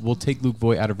we'll take Luke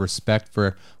Voigt out of respect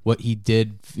for what he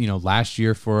did last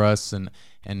year for us, and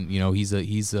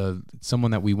he's a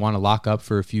someone that we want to lock up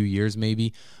for a few years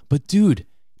maybe. But dude,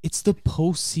 it's the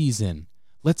postseason.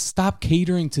 Let's stop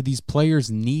catering to these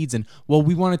players' needs and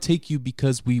we want to take you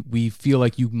because we feel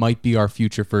like you might be our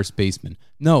future first baseman.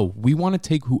 No, we want to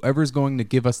take whoever's going to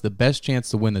give us the best chance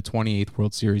to win the 28th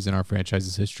World Series in our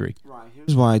franchise's history.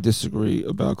 Here's why I disagree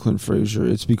about Clint Frazier.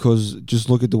 It's because just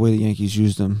look at the way the Yankees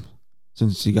used him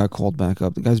since he got called back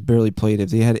up. The guy's barely played.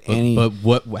 If they had any, But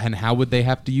what and how would they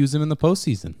have to use him in the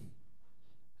postseason?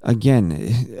 Again,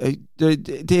 they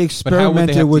have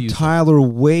experimented to with use it? Tyler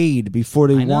Wade before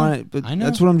they I know, wanted. But I know.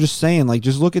 that's what I'm just saying. Like,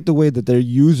 just look at the way that they're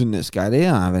using this guy. They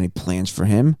don't have any plans for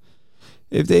him.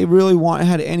 If they really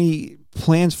had any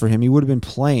plans for him, he would have been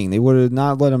playing. They would have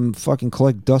not let him fucking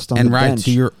collect dust on And the right bench.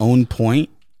 to your own point,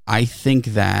 I think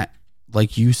that,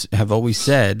 like you have always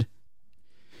said,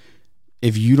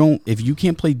 if you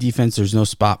can't play defense, there's no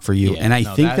spot for you. Yeah, and I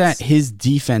no, think that that's-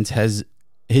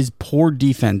 his poor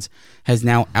defense has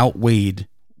now outweighed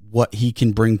what he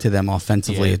can bring to them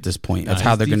offensively Yeah. at this point of No, how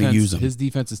his they're going to defense- use him. His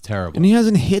defense is terrible. And he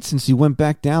hasn't hit since he went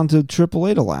back down to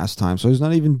AAA the last time. So he's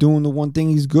not even doing the one thing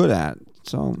he's good at.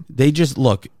 So They just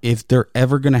look, if they're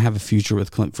ever going to have a future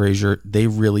with Clint Frazier, they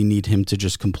really need him to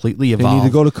just completely they evolve. need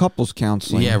to go to couples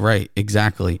counseling. Yeah, right.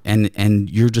 Exactly. And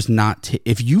you're just not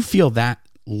if you feel that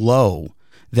low,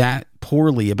 that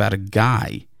poorly about a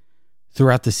guy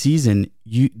throughout the season,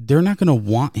 they're not going to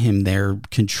want him there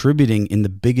contributing in the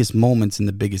biggest moments in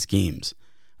the biggest games.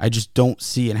 I just don't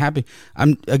see it happening.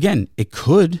 It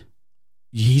could.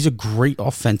 He's a great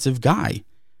offensive guy.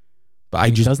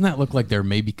 But doesn't that look like they're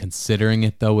maybe considering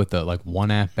it though, with the like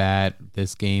one at bat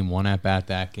this game, one at bat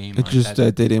that game? It's Like, just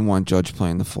that they didn't want Judge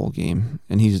playing the full game,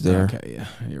 and he's there. Okay, yeah,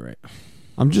 you're right.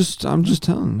 I'm just telling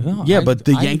you. No, yeah, I- but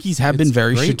the I- Yankees have been it's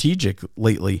very great. strategic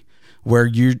lately, where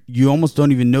you almost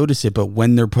don't even notice it, but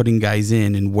when they're putting guys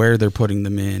in and where they're putting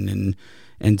them in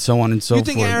and so on and so You forth.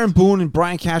 think Aaron Boone and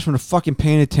Brian Cashman are fucking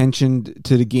paying attention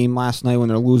to the game last night when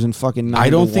they're losing fucking 9-1? I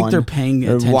don't think they're paying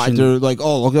attention. They're like,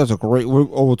 oh, look, that's a great.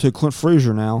 We'll take Clint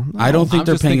Frazier now. I don't think I'm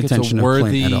they're just paying think it's a attention to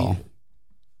Clint at all.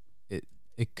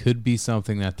 It could be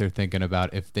something that they're thinking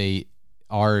about if they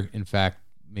are in fact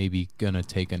maybe gonna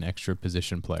take an extra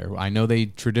position player. I know they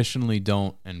traditionally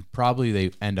don't, and probably they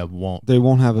end up won't. They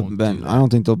won't have a Won't bench. do I don't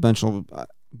think they'll bench will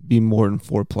be more than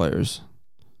 4 players.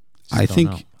 I Just don't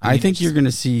know. think I mean, you're going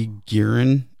to see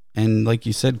Guerin, and like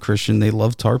you said, Christian, they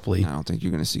love Tarpley. I don't think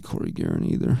you're going to see Corey Guerin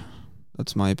either.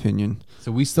 That's my opinion.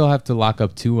 So we still have to lock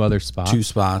up 2 other spots. 2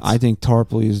 spots. I think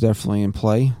Tarpley is definitely in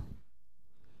play,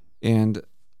 and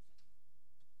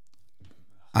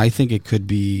I think it could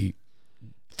be.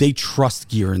 They trust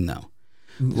Guerin though.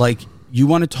 Like, you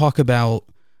want to talk about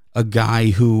a guy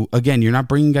who, again, you're not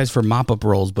bringing guys for mop-up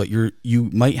roles, but you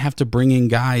might have to bring in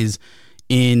guys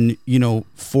in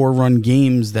 4-run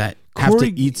games that have to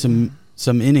eat some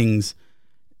innings.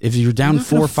 If you're down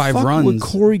 4 or 5 runs, with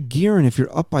Corey Guerin, if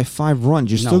you're up by 5 runs,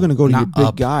 you're still going to go to your not big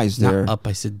up, guys there. Not up.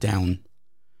 I said down.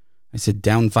 I said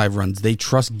down 5 runs. They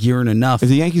trust Guerin enough. If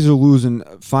the Yankees are losing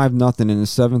 5-0 in the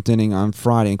 7th inning on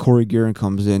Friday and Corey Guerin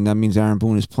comes in, that means Aaron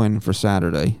Boone is planning for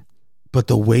Saturday. But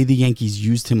the way the Yankees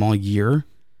used him all year,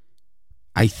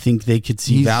 I think they could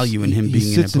see value in him he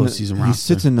being in a sits the- postseason roster. He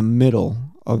sits in the middle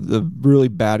of the really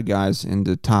bad guys and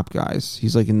the top guys.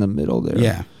 He's like in the middle there.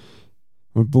 Yeah,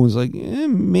 Where Boone's like,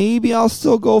 maybe I'll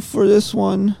still go for this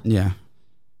one. yeah.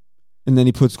 And then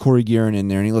he puts Corey Guerin in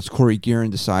there, and he lets Corey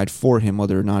Guerin decide for him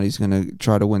whether or not he's going to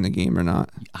try to win the game or not.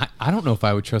 I don't know if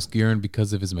I would trust Guerin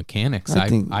because of his mechanics. I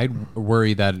think- I'd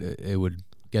worry that it would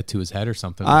get to his head or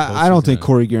something. I don't think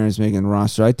Corey Guerin is making the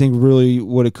roster. I think really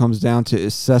what it comes down to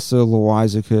is Sessa,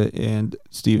 Loizica, and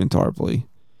Steven Tarpley.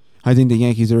 I think the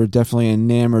Yankees are definitely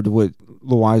enamored with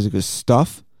Loizica's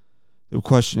stuff. The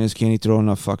question is, can he throw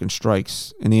enough fucking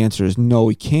strikes? And the answer is no,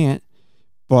 he can't.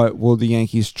 But will the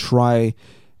Yankees try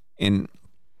and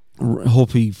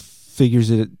hope he figures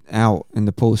it out in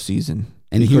the postseason?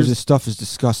 And Because his stuff is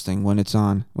disgusting when it's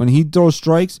on. When he throws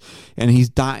strikes and he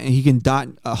can dot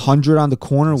 100 on the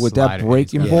corner with that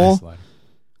breaking ball,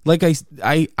 Like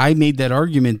I made that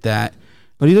argument that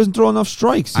but he doesn't throw enough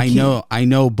strikes. He can't. I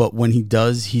know, but when he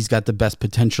does, he's got the best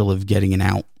potential of getting an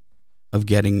out,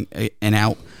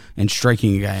 and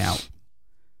striking a guy out.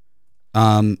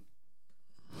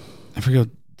 I forget.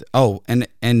 Oh,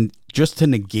 and just to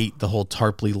negate the whole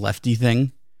Tarpley lefty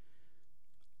thing,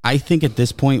 I think at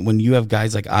this point when you have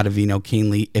guys like Ottavino,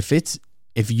 Canely,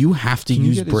 if you have to Can you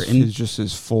use get Britton, just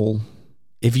his full.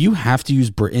 if you have to use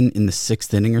Britton in the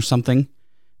 6th inning or something,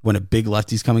 when a big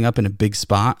lefty's coming up in a big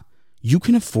spot, you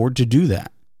can afford to do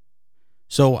that.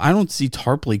 So I don't see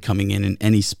Tarpley coming in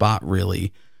any spot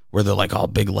really where they're like, "Oh,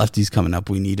 big lefty's coming up.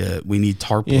 We need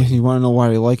Tarpley." Yeah, you want to know why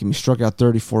they like him? He struck out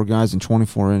 34 guys in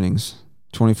 24 innings,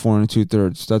 24 and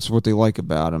 2/3. That's what they like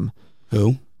about him.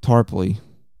 Who? Tarpley.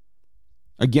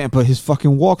 Again, but his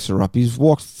fucking walks are up. He's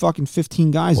walked fucking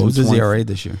 15 guys. What in was his 20 ERA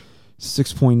this year?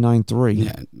 6.93.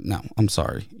 Yeah, no, I'm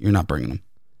sorry, you're not bringing him.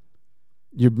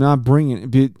 You're not bringing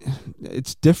it.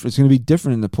 It's different. It's going to be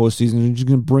different in the postseason. You're just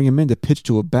going to bring him in to pitch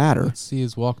to a batter. Let's see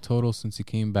his walk total since he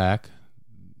came back.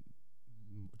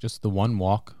 Just the one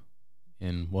walk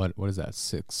in what is that?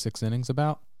 Six innings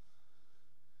about?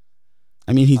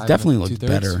 I mean, he's 5 definitely and looked 2/3.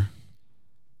 better.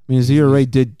 I mean, his ERA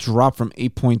did drop from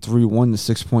 8.31 to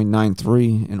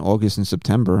 6.93 in August and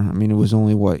September. I mean, it was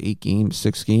only, 8 games,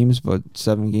 6 games, but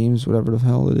 7 games, whatever the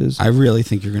hell it is. I really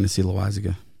think you're going to see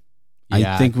Loaisiga.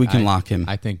 Yeah, I think we can lock him.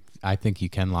 I think you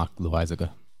can lock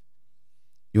Loaisiga.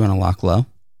 You want to lock low?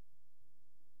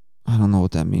 I don't know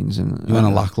what that means. You want to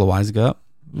lock Loaisiga up?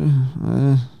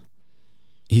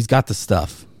 He's got the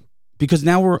stuff. Because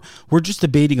now we're just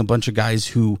debating a bunch of guys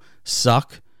who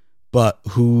suck, but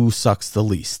who sucks the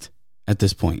least at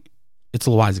this point. It's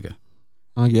Loaisiga.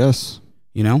 I guess.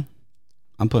 You know?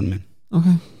 I'm putting him in.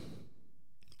 Okay.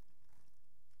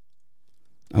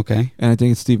 Okay. And I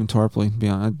think it's Stephen Tarpley.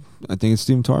 I think it's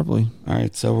Stephen Tarpley. All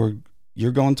right. So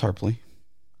you're going Tarpley.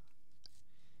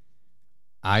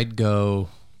 I'd go,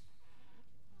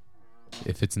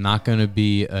 if it's not going to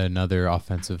be another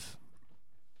offensive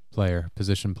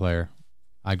position player,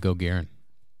 I'd go Guerin.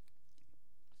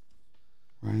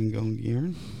 Ryan going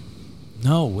Guerin?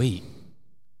 No, wait.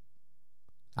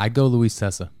 I'd go Luis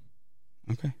Sessa.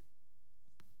 Okay.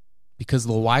 Because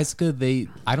Loaisiga,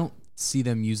 I don't see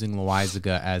them using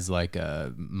Loaisiga as like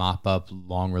a mop-up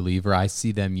long reliever. I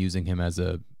see them using him as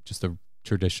just a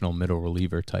traditional middle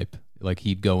reliever type. Like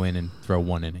he'd go in and throw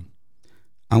 1 inning.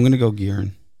 I'm going to go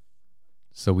Guerin.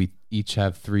 So we each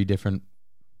have 3 different.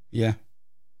 Yeah.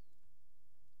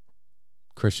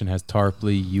 Christian has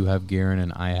Tarpley, you have Guerin,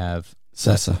 and I have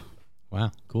Sessa.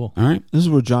 Wow, cool. All right. This is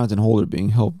where Jonathan Holder being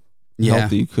healthy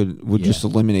would just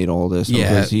eliminate all this. Yeah.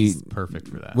 Because He's perfect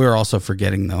for that. We're also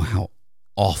forgetting, though, how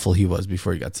awful he was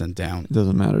before he got sent down. it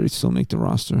doesn't matter. He'd still make the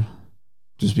roster.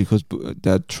 Just because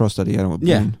that trust that he had with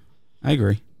Yeah. Boone. I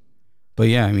agree. But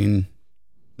yeah, I mean,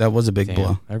 that was a big Damn,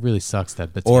 blow. that really sucks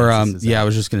that Betances Or, is I out.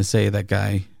 was just going to say that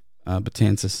guy,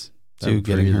 Betances, too, That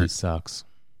getting really hurt. sucks.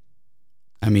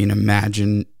 I mean,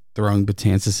 imagine throwing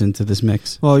Betances into this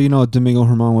mix. Well, Domingo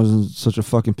Herman wasn't such a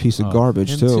fucking piece of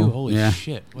garbage, Him too. Holy Yeah.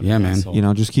 shit. What Yeah, an man.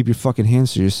 asshole. Just keep your fucking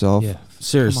hands to yourself. Yeah.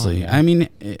 Seriously. Come on, I mean,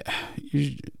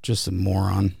 you're just a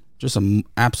moron. Just an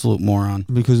absolute moron.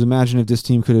 Because imagine if this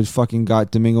team could have fucking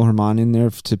got Domingo Herman in there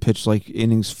to pitch like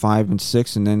innings 5 and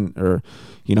 6 and then, or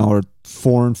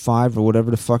 4 and 5 or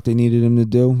whatever the fuck they needed him to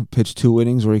do. Pitch 2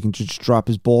 innings where he can just drop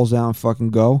his balls out and fucking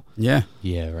go. Yeah.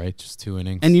 Yeah, right. Just 2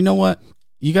 innings. And you know what?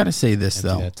 You got to say this, Empty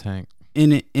though. that tank.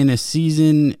 In a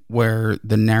season where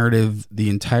the narrative the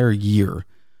entire year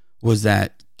was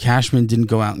that Cashman didn't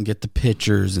go out and get the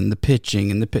pitchers and the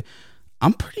pitching and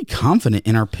I'm pretty confident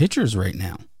in our pitchers right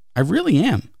now. I really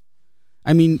am.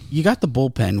 I mean, you got the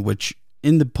bullpen, which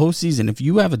in the postseason, if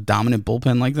you have a dominant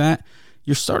bullpen like that,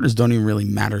 your starters don't even really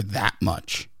matter that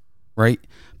much, right?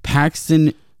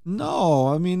 Paxton.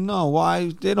 No, no.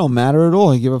 Why? They don't matter at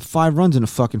all. He gave up 5 runs in the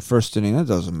fucking first inning. That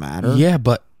doesn't matter. Yeah,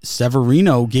 but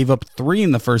Severino gave up 3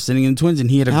 in the first inning in the Twins,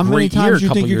 and he had a How many great year a times do you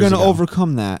couple think you're years going to ago.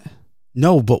 overcome that?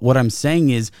 No, but what I'm saying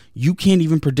is you can't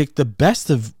even predict the best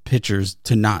of pitchers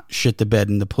to not shit the bed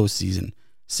in the postseason.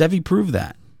 Sevy proved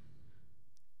that.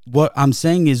 What I'm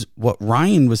saying is what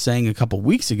Ryan was saying a couple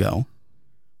weeks ago,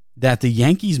 that the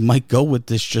Yankees might go with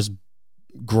this just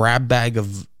grab bag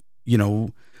of,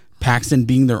 Paxton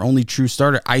being their only true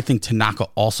starter. I think Tanaka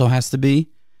also has to be.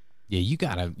 Yeah, you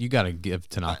gotta give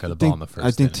Tanaka the ball in the first. I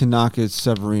think inning. Tanaka,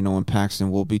 Severino, and Paxton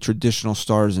will be traditional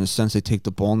starters in the sense they take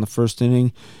the ball in the first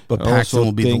inning. But I Paxton also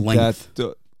will be the think length.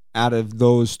 that out of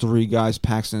those 3 guys,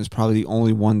 Paxton is probably the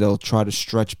only one that'll try to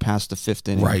stretch past the 5th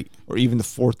inning, Right. or even the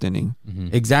 4th inning.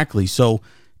 Exactly. So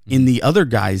in the other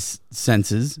guys'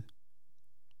 senses,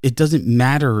 it doesn't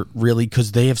matter really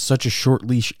because they have such a short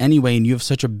leash anyway, and you have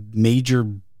such a major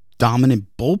dominant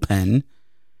bullpen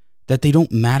that they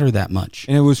don't matter that much.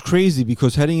 And it was crazy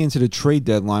because heading into the trade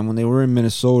deadline, when they were in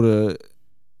Minnesota,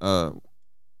 and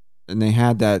they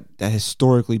had that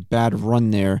historically bad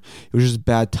run there, it was just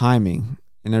bad timing.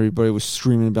 And everybody was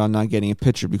screaming about not getting a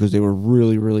pitcher because they were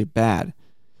really, really bad.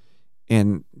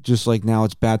 And just like now,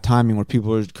 it's bad timing where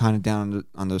people are kind of down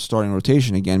on the starting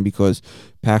rotation again because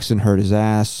Paxton hurt his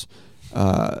ass.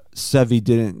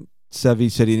 Sevy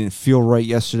said he didn't feel right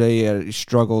yesterday. He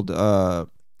struggled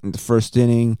in the first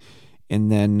inning.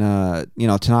 And then,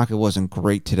 Tanaka wasn't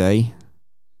great today.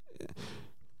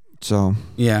 So,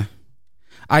 Yeah.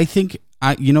 I think,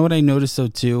 you know what I noticed though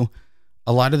too?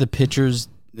 A lot of the pitchers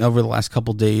over the last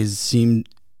couple days seemed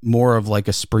more of like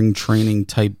a spring training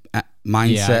type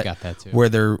mindset. Yeah, I got that too. Where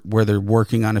they're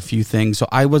working on a few things. So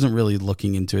I wasn't really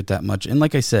looking into it that much. And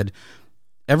like I said,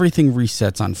 everything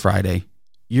resets on Friday.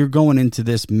 You're going into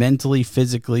this mentally,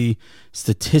 physically,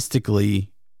 statistically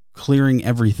clearing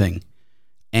everything.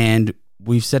 And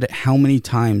we've said it how many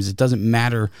times. It doesn't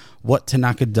matter what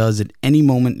Tanaka does at any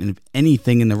moment and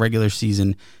anything in the regular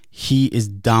season. he is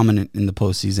dominant in the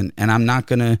postseason, and I'm not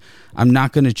gonna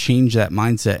change that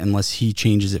mindset unless he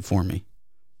changes it for me.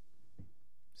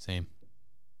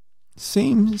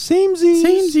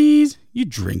 Samesies. You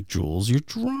drink, Jules. You're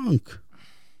drunk.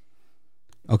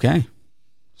 Okay,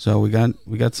 so we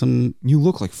got some. You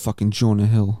look like fucking Jonah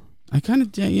Hill. I kind of,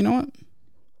 yeah. You know what?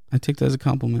 I take that as a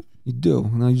compliment. You do.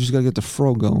 Now you just gotta get the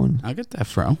fro going. I get that,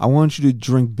 fro. I want you to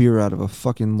drink beer out of a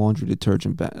fucking laundry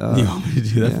detergent bag. You want me to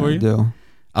do that for you? I do.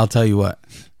 I'll tell you what.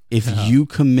 If you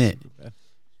commit,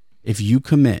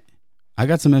 I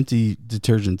got some empty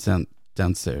detergents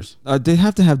downstairs. They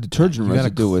have to have detergent You gotta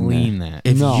residue in there. clean that.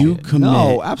 If you commit,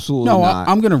 no, absolutely no, not.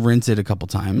 I'm gonna rinse it a couple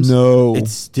times. No,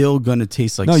 It's still gonna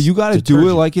taste like no. You got to do it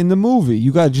detergent. like in the movie.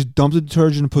 You got to just dump the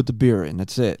detergent and put the beer in.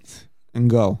 That's it, and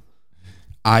go.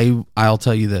 I'll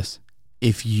tell you this: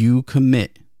 if you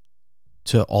commit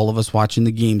to all of us watching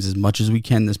the games as much as we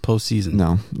can this postseason,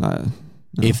 No.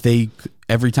 if they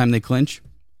every time they clinch,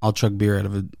 I'll chug beer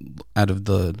out of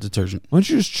the detergent. Why don't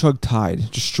you just chug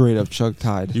Tide? Just straight up chug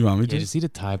Tide. You want me Yeah, just eat a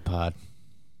Tide Pod.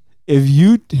 If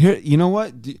you here, you know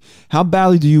what? How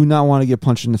badly do you not want to get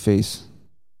punched in the face?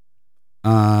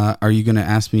 Are you gonna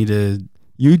ask me to?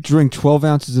 You drink 12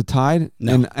 ounces of Tide,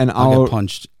 No, and I'll get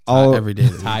punched every day.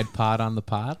 Tide Pod on the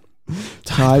pod.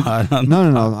 Tide. Pod on No.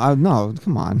 No,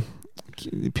 come on.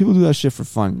 People do that shit for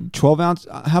fun. 12 ounce.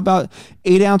 How about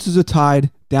 8 ounces of Tide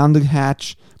down the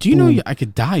hatch? Do you know Boom. I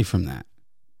could die from that?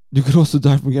 You could also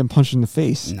die from getting punched in the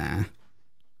face. Nah.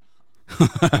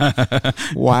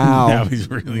 Wow.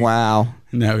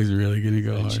 Now he's really gonna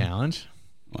go hard. Challenge.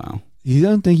 Wow. You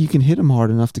don't think you can hit him hard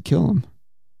enough to kill him?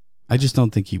 I just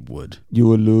don't think he would. You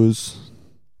would lose.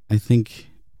 I think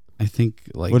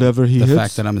like Whatever he the hits,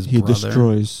 fact that I'm his he brother.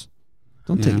 destroys.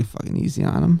 Don't take Yeah. it fucking easy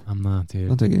on him. I'm not, dude.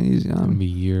 Don't take it easy It's on gonna him. be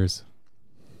years.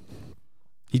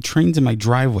 He trains in my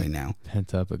driveway now.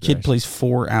 Pent up aggression. Kid plays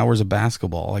 4 hours of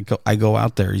basketball. I go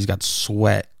out there. He's got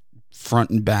sweat front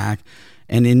and back,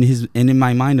 and in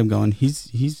my mind, I'm going,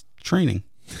 he's training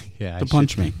Yeah, to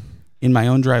punch me in my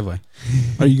own driveway.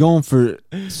 Are you going for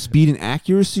speed and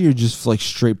accuracy or just like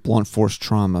straight blunt force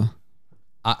trauma?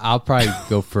 I'll probably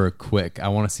go for a quick. I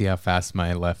want to see how fast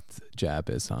my left jab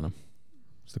is on him.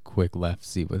 Just a quick left.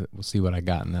 We'll see what I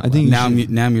got in that. I think left. you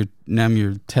Now should- I'm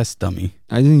your test dummy.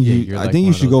 I think Yeah, you. you're I like think one you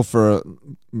of should those- go for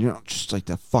a, just like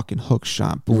that fucking hook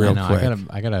shot. Boom. Real I know, quick.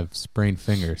 I got a sprained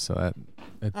finger, so that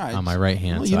All right. on my right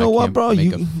hand. Well, so you know I what, can't bro?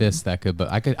 Make You- a fist that could, but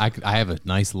I have a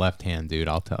nice left hand, dude.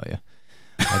 I'll tell you.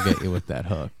 I'll get you with that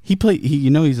hook.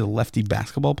 He's a lefty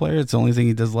basketball player. It's the only thing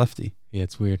he does lefty. Yeah,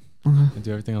 it's weird. Okay. I do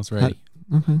everything else ready.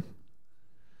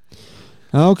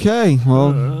 Okay.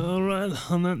 Well, All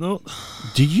right. On that note,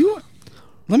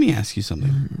 Let me ask you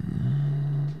something.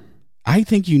 I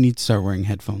think you need to start wearing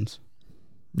headphones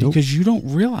Nope. because you don't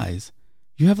realize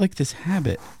you have like this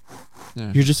habit.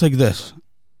 Yeah. You're just like this.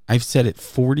 I've said it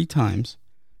 40 times.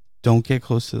 Don't get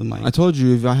close to the mic. I told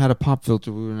you if I had a pop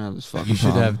filter, we wouldn't have this fucking You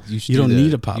should problem. have. You should. You do don't the-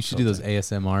 need a pop You should do those filter.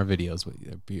 ASMR videos with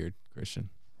your beard, Christian.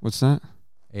 What's that?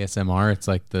 ASMR. It's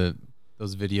like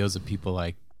those videos of people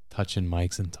like touching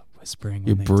mics and whispering.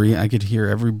 Your when they breathe. talk. I could hear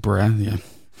every breath. Yeah,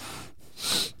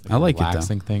 It's I like it, though.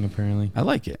 relaxing thing apparently. I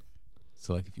like it.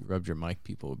 So like if you rubbed your mic,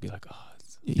 people would be like, "Oh,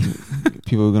 it's,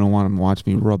 People are gonna want to watch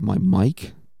me rub my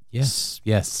mic. yes,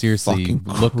 yes." Seriously, Fucking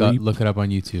look creep. it up on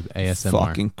YouTube. ASMR.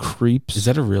 Fucking creeps. Is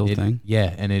that a real It- thing?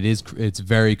 Yeah, and it's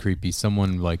very creepy.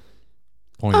 Someone like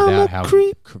pointed I'm a out how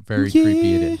creep. very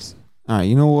creepy it Yeah. is. All right.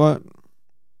 You know what?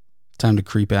 Time to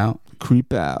creep out.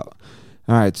 Creep out.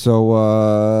 All right.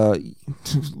 So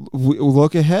we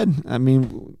look ahead. I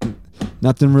mean,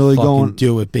 nothing really Fucking going.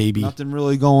 do it, baby. Nothing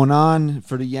really going on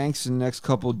for the Yanks in the next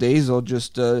couple of days. They'll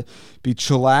just be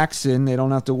chillaxing. They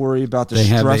don't have to worry about the They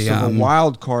have stress a, of a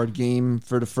wild card game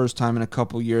for the first time in a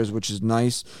couple of years, which is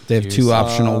nice. They have two Cheers.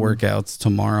 optional workouts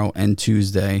tomorrow and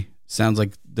Tuesday. Sounds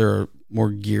like they're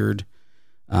more geared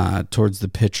towards the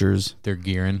pitchers. They're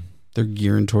gearing. They're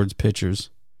gearing towards pitchers.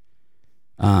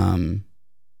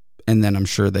 And then I'm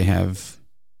sure they have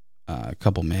a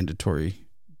couple mandatory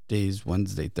days,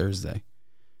 Wednesday, Thursday.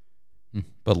 Hmm.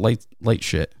 But light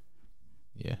shit.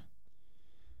 Yeah.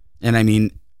 And I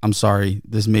mean, I'm sorry,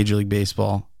 this Major League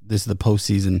Baseball, this is the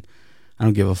postseason. I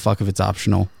don't give a fuck if it's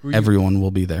optional. Who are you- Everyone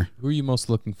will be there. Who are you most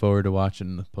looking forward to watching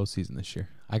in the postseason this year?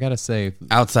 I gotta say,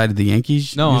 Outside of the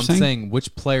Yankees? no. you're I'm saying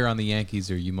which player on the Yankees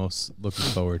are you most looking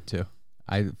forward to?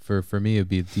 For me, it'd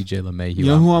be DJ LeMahieu. You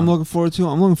know who I'm looking forward to?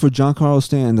 I'm looking for Giancarlo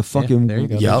Stanton. The fucking there you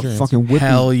go. Yup. There's your fucking whip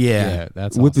Hell his, yeah. Yeah,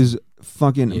 that's whip awesome. his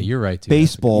fucking Yeah, you're right too.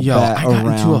 baseball Yo, bat I got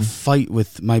around. into a fight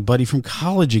with my buddy from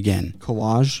college again.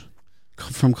 Collage.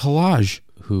 From collage.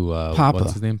 Who? Papa.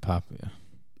 What's his name? Papa.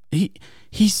 Yeah.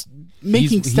 He's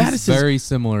making he's statuses. very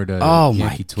similar to Oh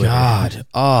Yankee my Twitter. God.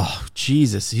 Oh,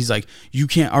 Jesus. He's like, you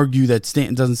can't argue that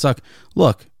Stanton doesn't suck.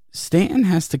 Look, Stanton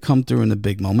has to come through in the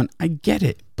big moment. I get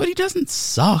it, but he doesn't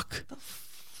suck.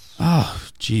 Oh,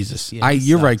 Jesus. Yeah, he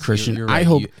You're sucks. right, Christian. You're I right.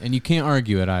 hope. and you can't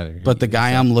argue it either. But the He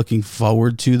guy sucks. I'm looking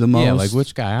forward to the most. Yeah, like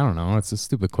which guy? I don't know. It's a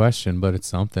stupid question, but it's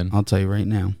something. I'll tell you right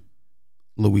now,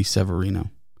 Luis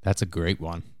Severino. That's a great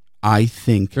one. I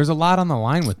think. There's a lot on the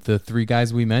line with the three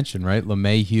guys we mentioned, right?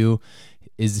 LeMahieu,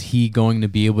 is he going to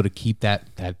be able to keep that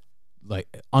like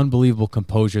unbelievable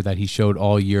composure that he showed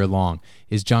all year long?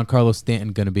 Is Giancarlo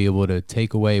Stanton going to be able to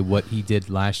take away what he did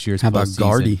last year's How about postseason?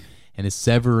 Gardy? And is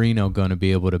Severino going to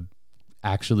be able to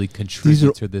actually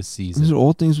contribute to this season? These are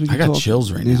all things we can I got talk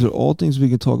chills right These now. are all things we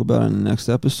can talk about in the next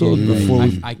episode. Yeah, before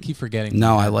we I keep forgetting.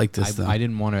 No, that. I like this, though. I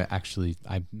didn't want to actually.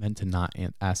 I meant to not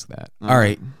ask that. All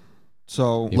right.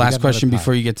 So Yeah, we got Last another question tie.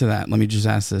 before you get to that. Let me just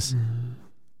ask this.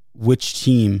 Which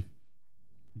team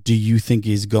do you think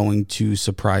is going to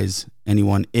surprise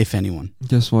anyone, if anyone?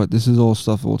 guess what? This is all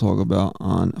stuff we'll talk about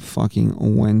on fucking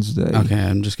Wednesday. Okay,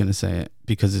 I'm just going to say it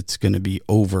because it's going to be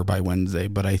over by Wednesday,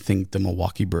 but I think the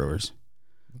Milwaukee Brewers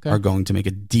Okay. are going to make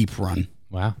a deep run.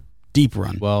 Wow. Deep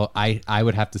run. Well, I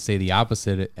would have to say the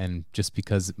opposite, and just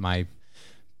because my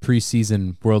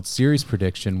preseason World Series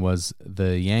prediction was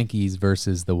the Yankees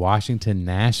versus the Washington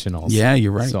Nationals. Yeah,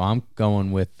 you're right. So I'm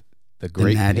going with the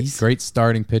great Natties?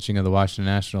 starting pitching of the Washington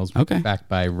Nationals, Okay. backed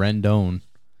by Rendon.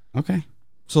 Okay.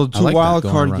 So I two like that wild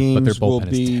going card around, but their games will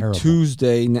bullpen is be terrible.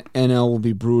 Tuesday. NL will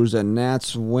be Brewers at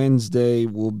Nats. Wednesday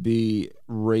will be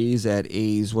Rays at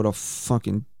A's. What a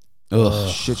fucking Ugh.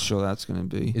 shit show that's going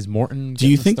to be. Is Morton? Do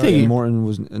you getting the think start? they- Morton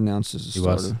was announced as a He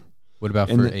was. starter. What about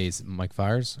And for the- A's? Mike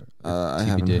Fiers? I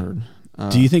haven't TBD.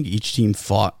 heard. Do you think each team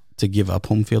fought to give up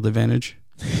home field advantage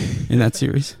in that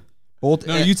series? both?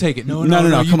 No, you take it. No, No.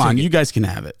 Come you on. take You it. guys can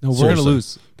have it. No, we're Seriously. gonna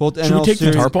lose. Both Should we NL take the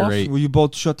series. tarp off? Great. Will you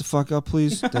both shut the fuck up,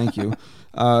 please? Thank you.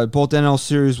 Both NL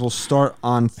series will start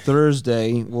on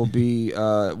Thursday. Will be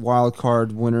wild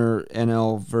card winner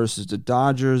NL versus the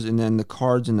Dodgers, and then the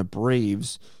Cards and the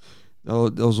Braves.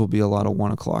 Those will be a lot of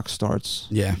 1:00 starts.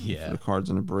 Yeah. For Yeah, the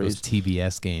Cards and the those Braves.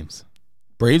 TBS games.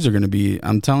 Braves are going to be,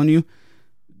 I'm telling you,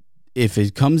 if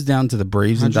it comes down to the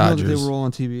Braves How'd and you know that Dodgers, they were all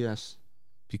on TBS?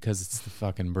 Because it's the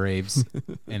fucking Braves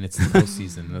and it's the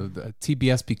postseason. The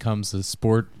TBS becomes a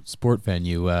sport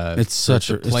venue. It's such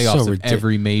the a- it's so playoffs of ridiculous.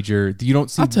 every major. You don't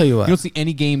see. I'll tell you what. You don't see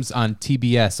any games on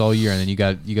TBS all year, and then you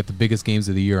got the biggest games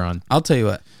of the year on. I'll tell you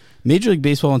what, Major League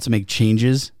Baseball wants to make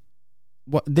changes.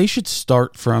 What they should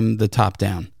start from the top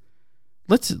down.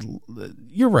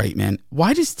 You're right, man.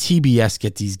 Why does TBS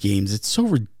get these games? It's so I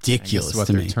guess ridiculous what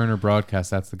to their me. Turner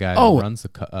broadcast. That's the guy Oh. who runs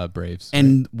the Braves.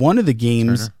 And one of the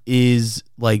games Turner. is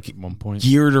like at one point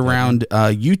geared around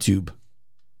YouTube.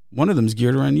 One of them's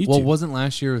geared around YouTube. Well, wasn't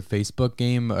last year a Facebook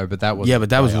game? But that was Yeah, but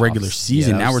that was playoffs. regular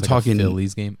season. Yeah, that Now was we're like talking- a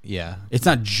Phillies game. Yeah, it's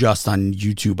not just on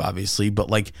YouTube, obviously, but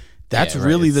like that's Yeah, right.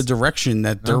 really the It's- direction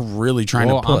that they're really trying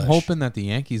well, to push. I'm hoping that the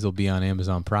Yankees will be on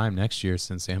Amazon Prime next year,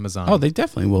 since Amazon. Oh, they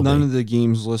definitely will. None be. of the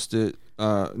games listed.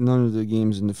 None of the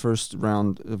games in the first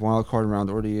round, the wild card round,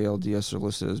 or the ALDS are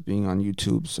listed as being on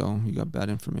YouTube. So you got bad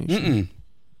information. Mm-mm.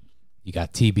 You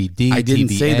got TBD. I didn't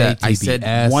say TBA, that. I said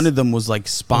TBS. one of them was like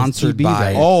sponsored TB,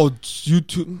 by right? Oh, it's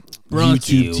YouTube. Brought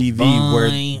to YouTube you TV, where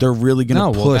by- they're really going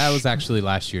No, to well, push. that was actually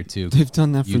last year too. They've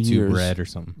done that for YouTube years. Red or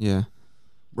something. Yeah.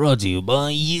 Brought to you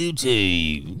by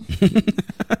YouTube.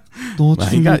 Don't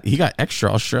Well, he got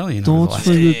extra Australian. over the Don't last-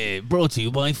 forget- Hey, brought to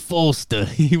you by Foster.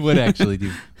 He would actually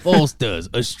do. Foster's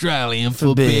Australian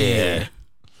for beer.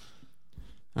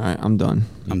 All right, I'm done.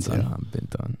 I'm done. I've been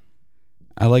done.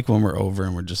 I like when we're over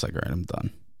and we're just like, all right, I'm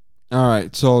done. All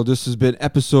right, so this has been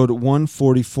episode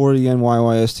 144 of the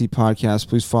NYYST podcast.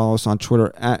 Please follow us on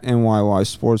Twitter at NYY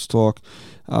Sports Talk.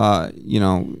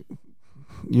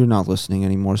 You're not listening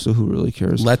anymore, so who really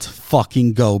cares? Let's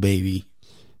fucking go, baby.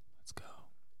 Let's go.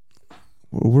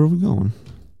 Where are we going?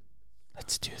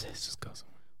 Let's do this. Just go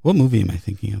somewhere. What movie am I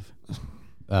thinking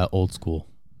of? Old school.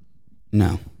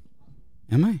 No.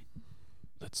 Am I?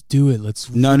 Let's do it. Let's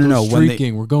No. go When they-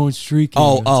 streaking. We're going streaking.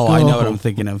 Oh, Let's I know what go. I'm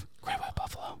thinking of. Great White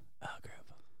Buffalo.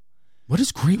 What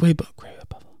is Great White Buffalo?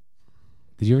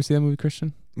 Did you ever see that movie,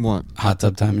 Christian? What? Hot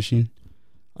Tub Time Machine.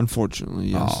 Unfortunately,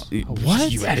 yes.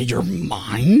 What? You out of your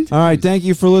mind? All right, thank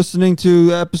you for listening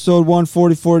to episode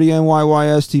 144 of the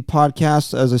NYYST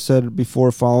podcast. As I said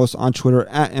before, follow us on Twitter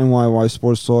at NYY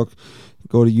Sports Talk.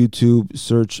 Go to YouTube,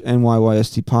 search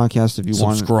NYYST podcast if you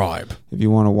want. Subscribe. If you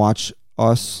want to watch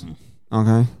us,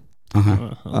 okay.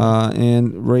 Uh-huh.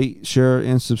 And rate, share,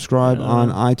 and subscribe on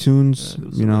iTunes.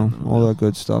 You know, all that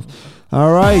good stuff.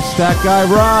 All right, Stat Guy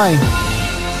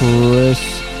Rye, Chris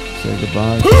Say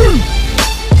goodbye.